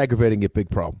 Re-aggravating it, big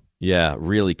problem. Yeah,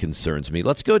 really concerns me.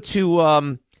 Let's go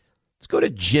to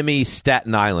Jimmy,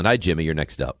 Staten Island. Hi, Jimmy. You're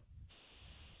next up.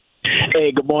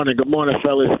 Hey, good morning. Good morning,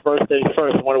 fellas. First things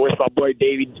first, I want to wish my boy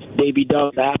Davey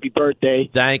Dub a happy birthday.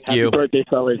 Thank you. Happy birthday,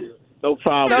 fellas. No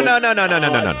problem.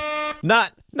 No.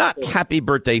 Not happy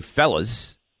birthday,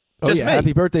 fellas. Just me.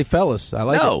 Happy birthday, fellas. I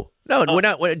like it. No, we're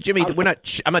not, Jimmy.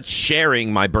 I'm not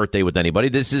sharing my birthday with anybody.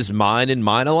 This is mine and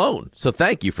mine alone. So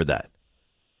thank you for that.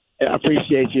 I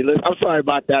appreciate you. Listen, I'm sorry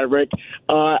about that, Rick.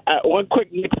 One quick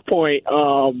next point.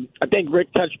 I think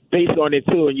Rick touched base on it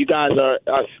too, and you guys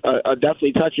are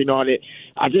definitely touching on it.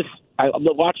 I'm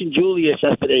watching Julius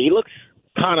yesterday. He looks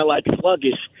kind of like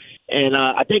sluggish, and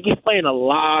I think he's playing a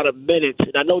lot of minutes.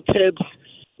 And I know Tibbs,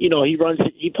 he runs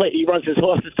his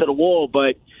horses to the wall,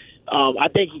 but I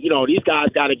think these guys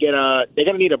they're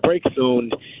gonna need a break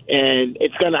soon, and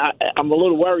I'm a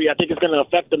little worried. I think it's gonna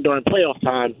affect them during playoff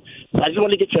time. So I just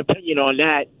want to get your opinion on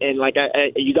that, and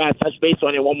you guys touch base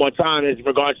on it one more time as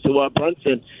regards to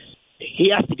Brunson.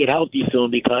 He has to get healthy soon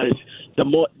because the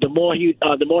more he's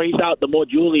out, the more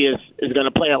Julius is going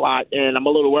to play a lot, and I'm a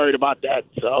little worried about that.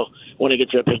 So I want to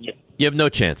get your opinion. You have no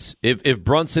chance. If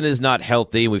Brunson is not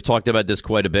healthy, we've talked about this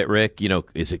quite a bit, Rick,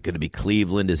 is it going to be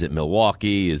Cleveland? Is it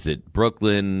Milwaukee? Is it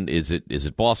Brooklyn? Is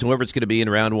it Boston? Whoever it's going to be in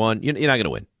round one, you're not going to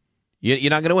win.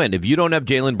 You're not going to win. If you don't have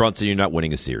Jalen Brunson, you're not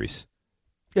winning a series.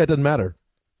 Yeah, it doesn't matter.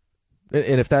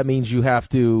 And if that means you have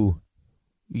to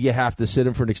sit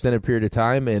him for an extended period of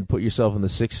time and put yourself in the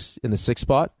sixth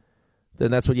spot,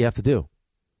 then that's what you have to do.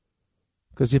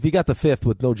 Because if you got the fifth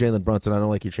with no Jalen Brunson, I don't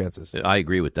like your chances. I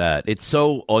agree with that. It's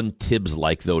so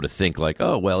un-Tibbs-like, though, to think like,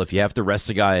 oh, well, if you have to rest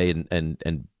a guy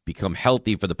and become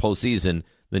healthy for the postseason,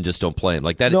 then just don't play him.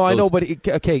 Like that. No, I know, but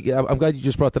okay, I'm glad you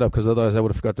just brought that up because otherwise I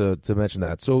would have forgot to mention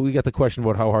that. So we got the question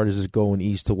about how hard is it going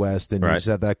east to west, and you just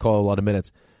had that call a lot of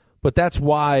minutes. But that's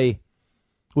why,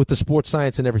 with the sports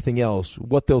science and everything else,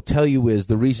 what they'll tell you is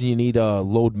the reason you need a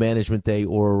load management day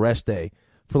or a rest day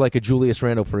for like a Julius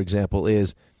Randle, for example,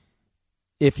 is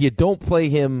if you don't play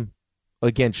him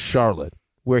against Charlotte,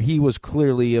 where he was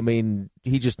clearly,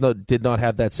 he just did not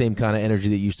have that same kind of energy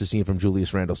that you used to see from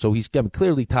Julius Randle. So he's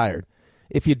clearly tired.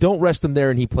 If you don't rest him there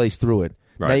and he plays through it,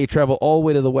 now you travel all the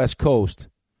way to the West Coast,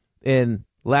 and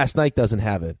last night doesn't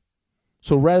have it.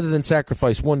 So rather than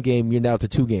sacrifice one game, you're now to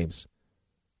 2 games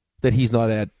that he's not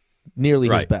at nearly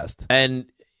his best. And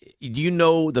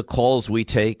the calls we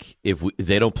take if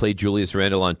they don't play Julius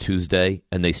Randle on Tuesday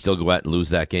and they still go out and lose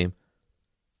that game?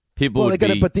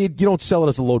 But you don't sell it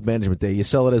as a load management day. You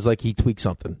sell it as like he tweaked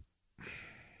something.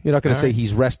 You're not going to say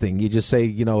he's resting. You just say,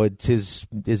 it's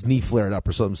his knee flared up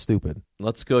or something stupid.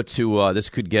 Let's go to this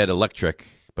could get electric,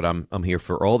 but I'm here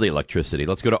for all the electricity.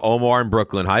 Let's go to Omar in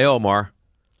Brooklyn. Hi, Omar.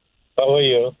 How are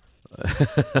you?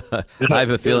 I have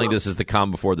a feeling this is the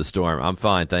calm before the storm. I'm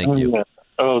fine, thank you.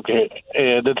 Okay.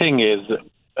 The thing is,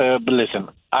 listen,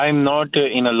 I'm not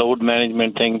in a load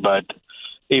management thing, but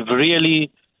if really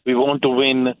we want to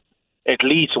win at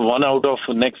least 1 out of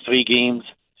the next 3 games,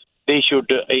 they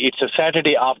should. It's a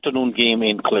Saturday afternoon game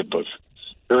in Clippers.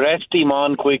 Rest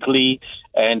Iman quickly,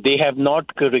 and they have not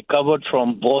recovered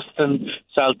from Boston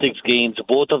Celtics games.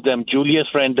 Both of them, Julius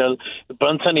Randle,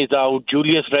 Brunson is out,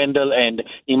 Julius Randle and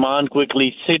Iman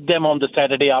quickly. Sit them on the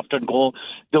Saturday afternoon.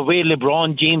 The way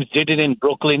LeBron James did it in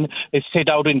Brooklyn, is sit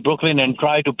out in Brooklyn and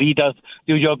try to beat us.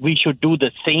 New York, we should do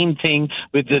the same thing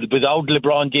without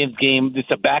LeBron James game. It's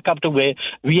a backup to where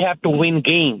we have to win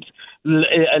games.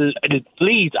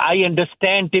 Please, I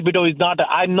understand Thibodeau is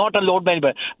I'm not a load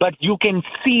manager, but you can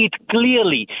see it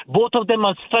clearly. Both of them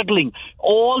are struggling.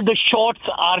 All the shots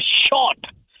are short.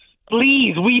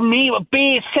 Please, we may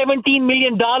pay $17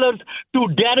 million to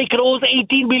Derrick Rose,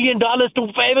 $18 million to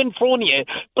Evan Fournier.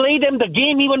 Play them the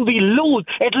game even we lose.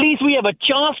 At least we have a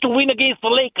chance to win against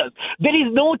the Lakers. There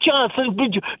is no chance.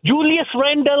 Julius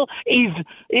Randle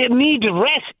needs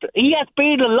rest. He has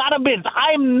paid a lot of bills.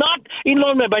 I'm not in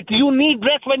London, but you need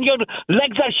rest when your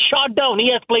legs are shot down.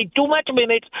 He has played too much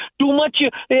minutes, too much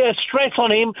stress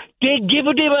on him. Give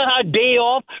him a day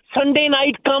off. Sunday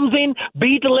night comes in,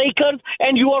 beat the Lakers,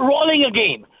 and you are rolling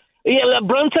again.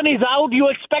 Brunson is out.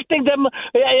 You're expecting them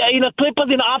in a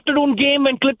Clippers in the afternoon game,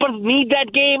 and Clippers need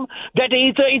that game. That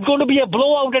it's going to be a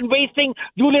blowout and wasting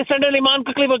Julius Randle, Iman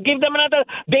quickly. Will give them another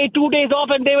day, 2 days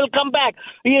off, and they will come back.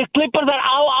 Clippers are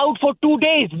out for 2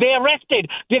 days. They are rested.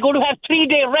 They're going to have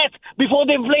 3-day rest before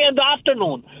they play in the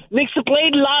afternoon. Knicks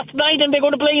played last night, and they're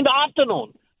going to play in the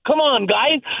afternoon. Come on,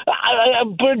 guys.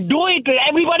 Do it.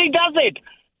 Everybody does it.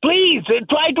 Please,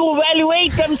 try to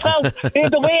evaluate themselves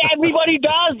the way everybody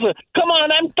does. Come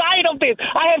on, I'm tired of this.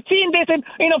 I have seen this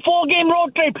in a 4-game road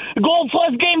trip.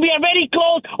 First game, we are very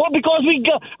close, or because we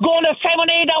go on a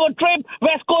 7-8 hour trip,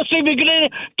 West Coast trip, we get a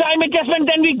time adjustment,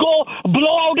 then we go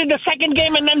blow out in the second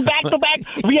game, and then back-to-back,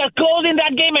 we are close in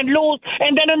that game and lose.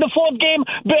 And then in the 4th game,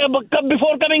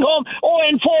 before coming home,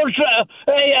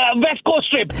 0-4 West Coast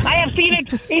trip. I have seen it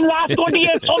in last 20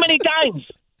 years so many times.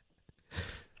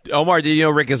 Omar, did you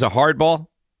know Rick is a hardball?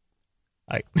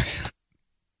 He's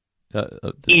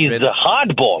a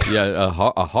hardball. Yeah,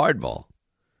 a hardball.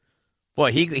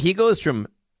 Boy, he goes from,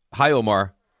 hi,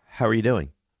 Omar, how are you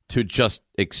doing, to just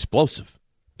explosive.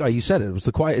 Oh, you said it. It was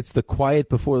the quiet. It's the quiet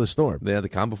before the storm. Yeah, the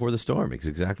calm before the storm. It's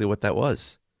exactly what that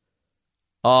was.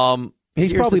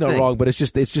 He's probably not wrong, but it's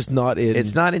just not in.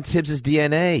 It's not in Tibbs'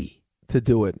 DNA to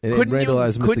do it. And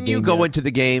couldn't you go into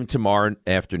the game tomorrow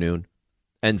afternoon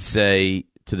and say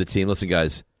to the team, "Listen,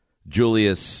 guys,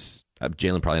 Julius,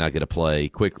 Jalen probably not going to play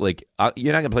quick. Like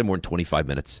you're not going to play more than 25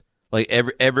 minutes. Like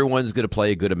everyone's going to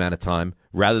play a good amount of time,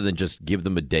 rather than just give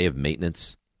them a day of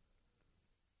maintenance."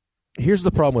 Here's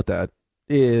the problem with that: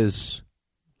 is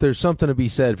there's something to be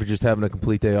said for just having a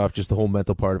complete day off, just the whole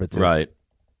mental part of it too. Right.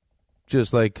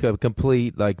 Just like a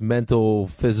complete, like mental,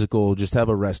 physical, just have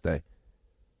a rest day.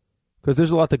 Because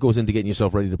there's a lot that goes into getting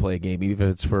yourself ready to play a game, even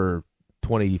if it's for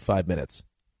 25 minutes.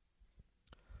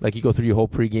 Like you go through your whole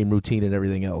pregame routine and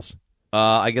everything else.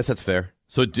 I guess that's fair.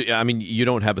 So, you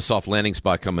don't have a soft landing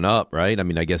spot coming up, right? I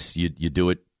mean, I guess you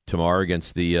do it tomorrow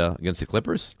against the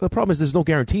Clippers. The problem is there's no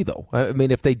guarantee, though. I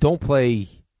mean, if they don't play,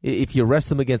 if you rest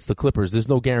them against the Clippers, there's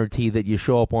no guarantee that you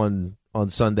show up on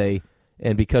Sunday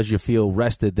and because you feel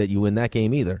rested that you win that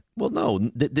game either. Well,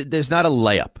 no, there's not a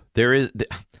layup. There is.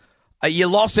 You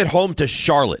lost at home to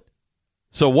Charlotte.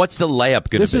 So what's the layup going to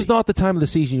be? This is not the time of the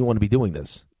season you want to be doing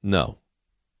this. No.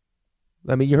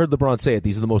 I mean, you heard LeBron say it.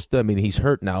 These are the most. I mean, he's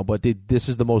hurt now, but this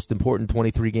is the most important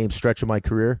 23-game stretch of my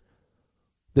career.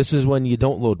 This is when you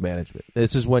don't load management.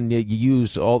 This is when you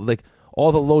use all the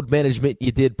load management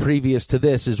you did previous to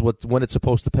this is when it's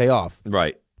supposed to pay off.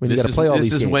 Right. When you got to play all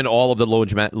these games. This is when all of the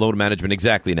load management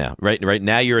exactly now. Right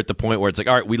now you're at the point where it's like,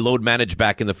 all right, we load manage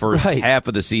back in the first half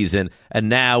of the season, and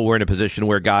now we're in a position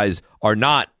where guys are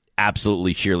not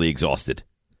absolutely sheerly exhausted.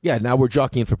 Yeah, now we're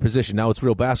jockeying for position. Now it's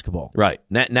real basketball. Right.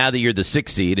 Now that you're the 6th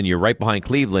seed and you're right behind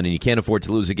Cleveland and you can't afford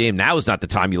to lose a game, now is not the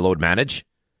time you load manage.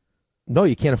 No,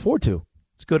 you can't afford to.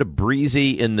 Let's go to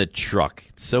Breezy in the truck.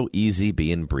 It's so easy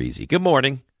being Breezy. Good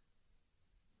morning.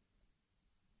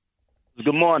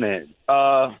 Good morning.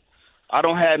 I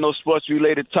don't have no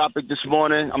sports-related topic this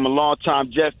morning. I'm a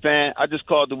longtime Jet fan. I just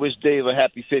called to wish Dave a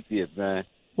happy 50th, man.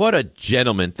 What a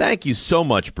gentleman. Thank you so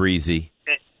much, Breezy.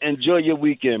 Enjoy your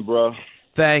weekend, bro.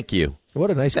 Thank you. What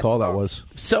a nice call that was.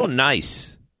 So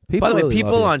nice. People By the way, really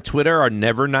people love you. on Twitter are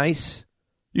never nice.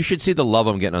 You should see the love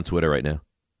I'm getting on Twitter right now.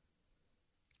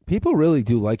 People really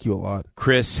do like you a lot.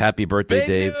 Chris, happy birthday, Big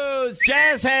Dave. news,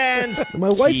 jazz hands. My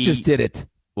wife just did it.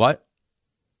 What?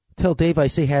 Tell Dave I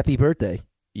say happy birthday.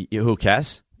 Who,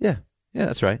 Cass? Yeah. Yeah,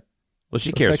 that's right. Well, she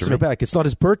I'm cares texting for her me. back. It's not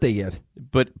his birthday yet.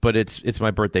 But it's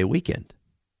my birthday weekend.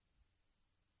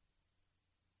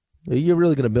 You're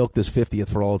really going to milk this 50th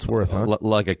for all it's worth, huh?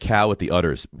 Like a cow with the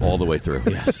udders all the way through.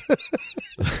 Yes.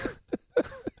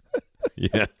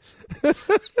 Yeah.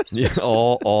 Yeah,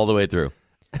 all the way through.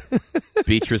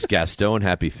 Beatrice Gaston,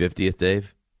 happy 50th,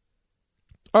 Dave.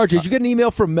 RJ, did you get an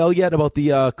email from Mel yet about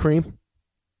the cream?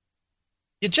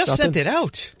 You just Nothing? sent it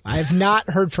out. I have not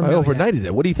heard from I Mel yet. overnighted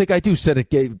it. What do you think I do? Send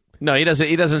it. No, he doesn't.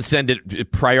 He doesn't send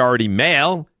it priority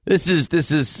mail. This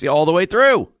is all the way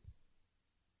through.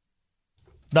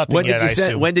 Nothing yet, I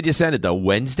assume. When did you send it, though?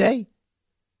 Wednesday?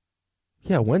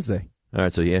 Yeah, Wednesday. All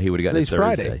right, so yeah, he would have gotten it Today's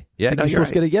Thursday. Friday. Yeah, I think no, you're you're supposed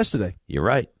to get it yesterday. You're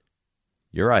right.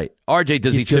 You're right. RJ,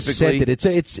 does You he just typically sent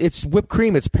it? It's whipped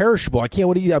cream. It's perishable. I can't.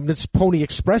 What do you? I'm just Pony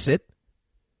Express it.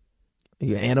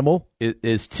 You animal.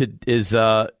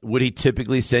 Would he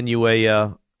typically send you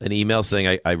an email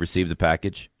saying I received the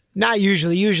package? Not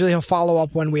usually. Usually he'll follow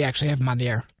up when we actually have him on the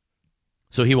air.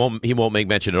 So he won't make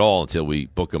mention at all until we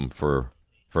book him for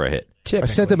a hit. I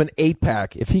sent him an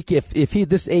 8-pack. If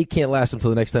this 8 can't last until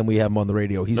the next time we have him on the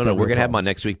radio, he's No, we're gonna have him on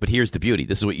next week. But here's the beauty.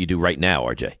 This is what you do right now,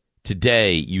 RJ.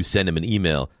 Today you send him an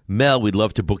email. Mel, we'd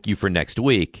love to book you for next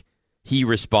week. He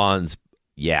responds,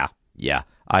 yeah.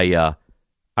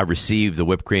 I received the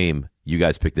whipped cream. You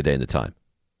guys pick the day and the time.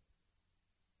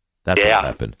 That's what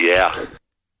happened. Yeah.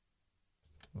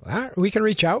 All right, we can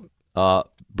reach out.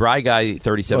 Bry Guy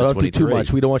 3723. Well, don't do too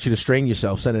much. We don't want you to strain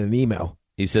yourself. Send in an email.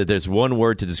 He said there's one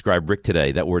word to describe Rick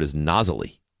today. That word is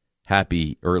nozzly.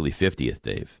 Happy early 50th,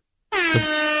 Dave.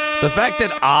 The fact that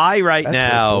That's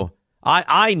now, hurtful.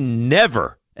 I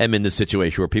never am in this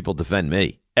situation where people defend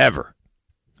me. Ever.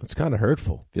 It's kind of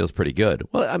hurtful. Feels pretty good.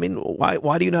 Well, I mean,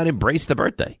 why do you not embrace the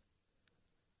birthday?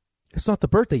 It's not the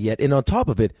birthday yet. And on top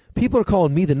of it, people are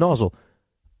calling me the nozzle.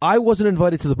 I wasn't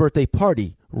invited to the birthday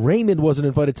party. Raymond wasn't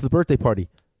invited to the birthday party.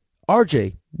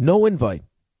 RJ, no invite.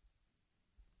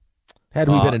 Had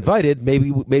we been invited,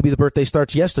 maybe the birthday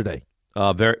starts yesterday.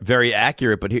 Very, very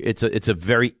accurate, but it's a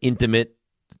very intimate,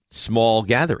 small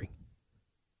gathering.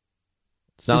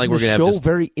 It's not like we're going to have show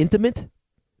very intimate.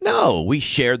 No, we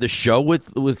share the show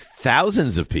with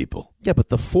thousands of people. Yeah, but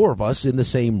the four of us in the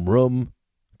same room,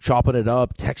 chopping it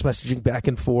up, text messaging back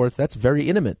and forth. That's very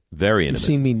intimate. Very intimate. You've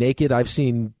seen me naked. I've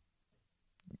seen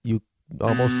you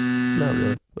almost, not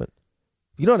really, but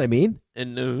you know what I mean?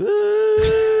 And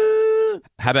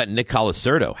how about Nick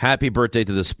Colasurdo? Happy birthday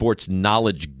to the sports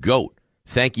knowledge GOAT.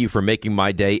 Thank you for making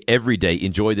my day every day.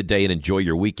 Enjoy the day and enjoy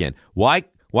your weekend. Why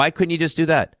couldn't you just do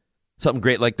that? Something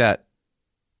great like that.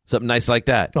 Something nice like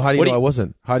that. Well, how do you know I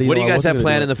wasn't? How do you what know do you I guys wasn't have gonna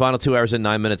planned do in the final 2 hours and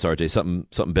 9 minutes, RJ?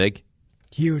 Something big?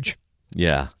 Huge.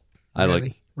 Yeah.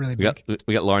 Really big.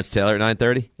 We got Lawrence Taylor at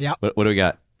 9:30? Yeah. What do we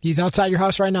got? He's outside your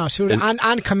house right now. Soon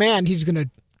on command, he's going to...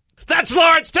 That's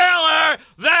Lawrence Taylor!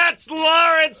 That's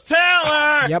Lawrence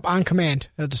Taylor! Yep, on command.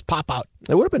 He'll just pop out.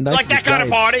 It would have been nice. Like that kind of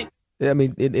party? I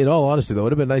mean, in all honesty, though, it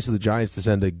would have been nice of the Giants to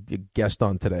send a guest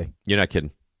on today. You're not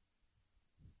kidding.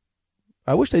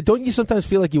 I wish they... Don't you sometimes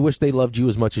feel like you wish they loved you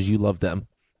as much as you loved them?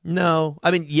 No.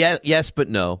 I mean, yes, but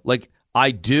no. Like,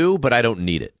 I do, but I don't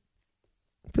need it.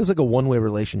 It feels like a one-way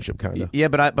relationship, kind of. Yeah,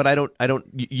 but I don't.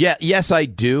 Yeah, yes, I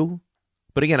do.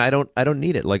 But again, I don't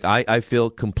need it. Like, I feel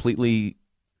completely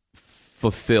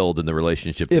fulfilled in the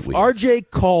relationship. If that we have. RJ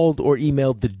called or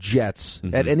emailed the Jets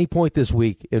at any point this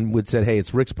week and would said, "Hey,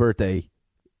 it's Rick's birthday,"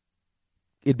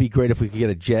 it'd be great if we could get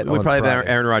a jet. We on probably Friday. have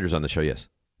Aaron Rodgers on the show. Yes.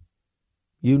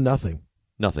 You nothing.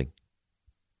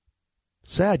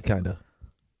 Sad, kind of.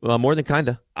 Well, more than kind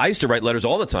of. I used to write letters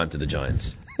all the time to the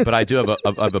Giants, but I do have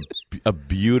a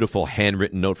beautiful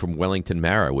handwritten note from Wellington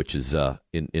Mara, which is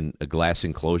in a glass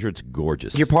enclosure. It's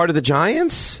gorgeous. You're part of the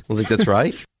Giants? I think that's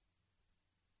right.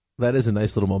 That is a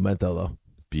nice little memento, though.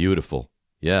 Beautiful.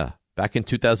 Yeah. Back in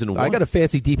 2001. I got a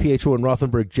fancy DiPietro and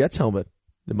Rothenberg Jets helmet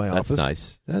in my office. That's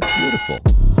nice. That's beautiful.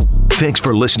 Thanks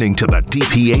for listening to the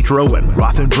DiPietro and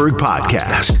Rothenberg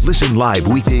podcast. Listen live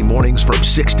weekday mornings from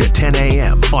 6 to 10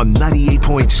 a.m. on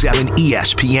 98.7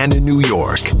 ESPN in New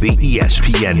York, the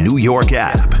ESPN New York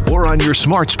app, or on your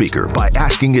smart speaker by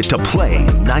asking it to play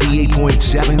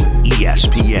 98.7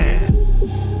 ESPN.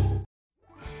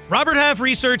 Robert Half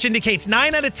research indicates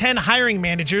 9 out of 10 hiring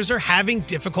managers are having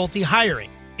difficulty hiring.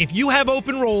 If you have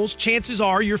open roles, chances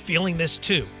are you're feeling this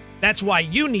too. That's why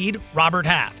you need Robert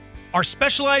Half. Our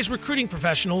specialized recruiting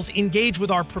professionals engage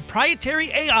with our proprietary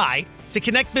AI to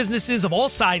connect businesses of all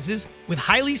sizes with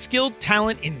highly skilled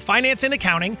talent in finance and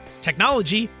accounting,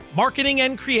 technology, marketing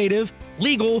and creative,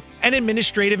 legal, and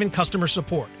administrative and customer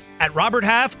support. At Robert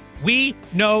Half, we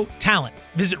know talent.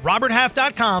 Visit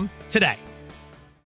roberthalf.com today.